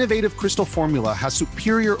 Its innovative crystal formula has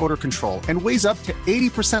superior odor control and weighs up to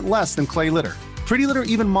 80% less than clay litter. Pretty Litter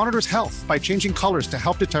even monitors health by changing colors to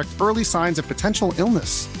help detect early signs of potential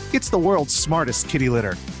illness. It's the world's smartest kitty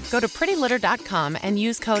litter. Go to prettylitter.com and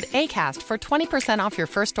use code ACAST for 20% off your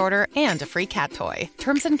first order and a free cat toy.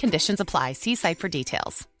 Terms and conditions apply. See site for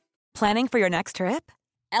details. Planning for your next trip?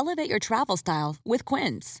 Elevate your travel style with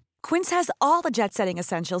Quince. Quince has all the jet-setting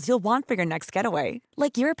essentials you'll want for your next getaway,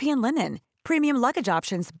 like European linen, premium luggage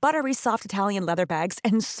options, buttery soft Italian leather bags,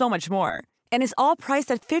 and so much more. And is all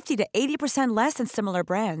priced at 50 to 80% less than similar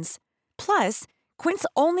brands. Plus, Quince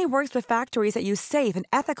only works with factories that use safe and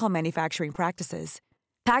ethical manufacturing practices.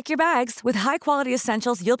 Pack your bags with high-quality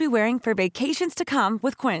essentials you'll be wearing for vacations to come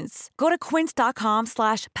with Quince. Go to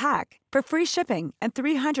quince.com/pack for free shipping and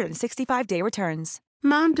 365-day returns.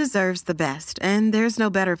 Mom deserves the best, and there's no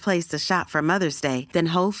better place to shop for Mother's Day than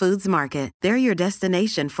Whole Foods Market. They're your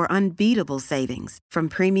destination for unbeatable savings, from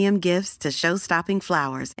premium gifts to show-stopping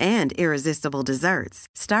flowers and irresistible desserts.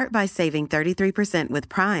 Start by saving 33% with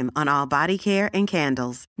Prime on all body care and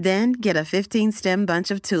candles. Then get a 15-stem bunch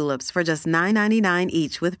of tulips for just $9.99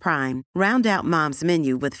 each with Prime. Round out Mom's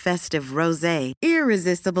menu with festive rosé,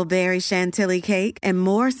 irresistible berry chantilly cake, and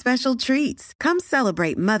more special treats. Come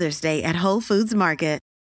celebrate Mother's Day at Whole Foods Market.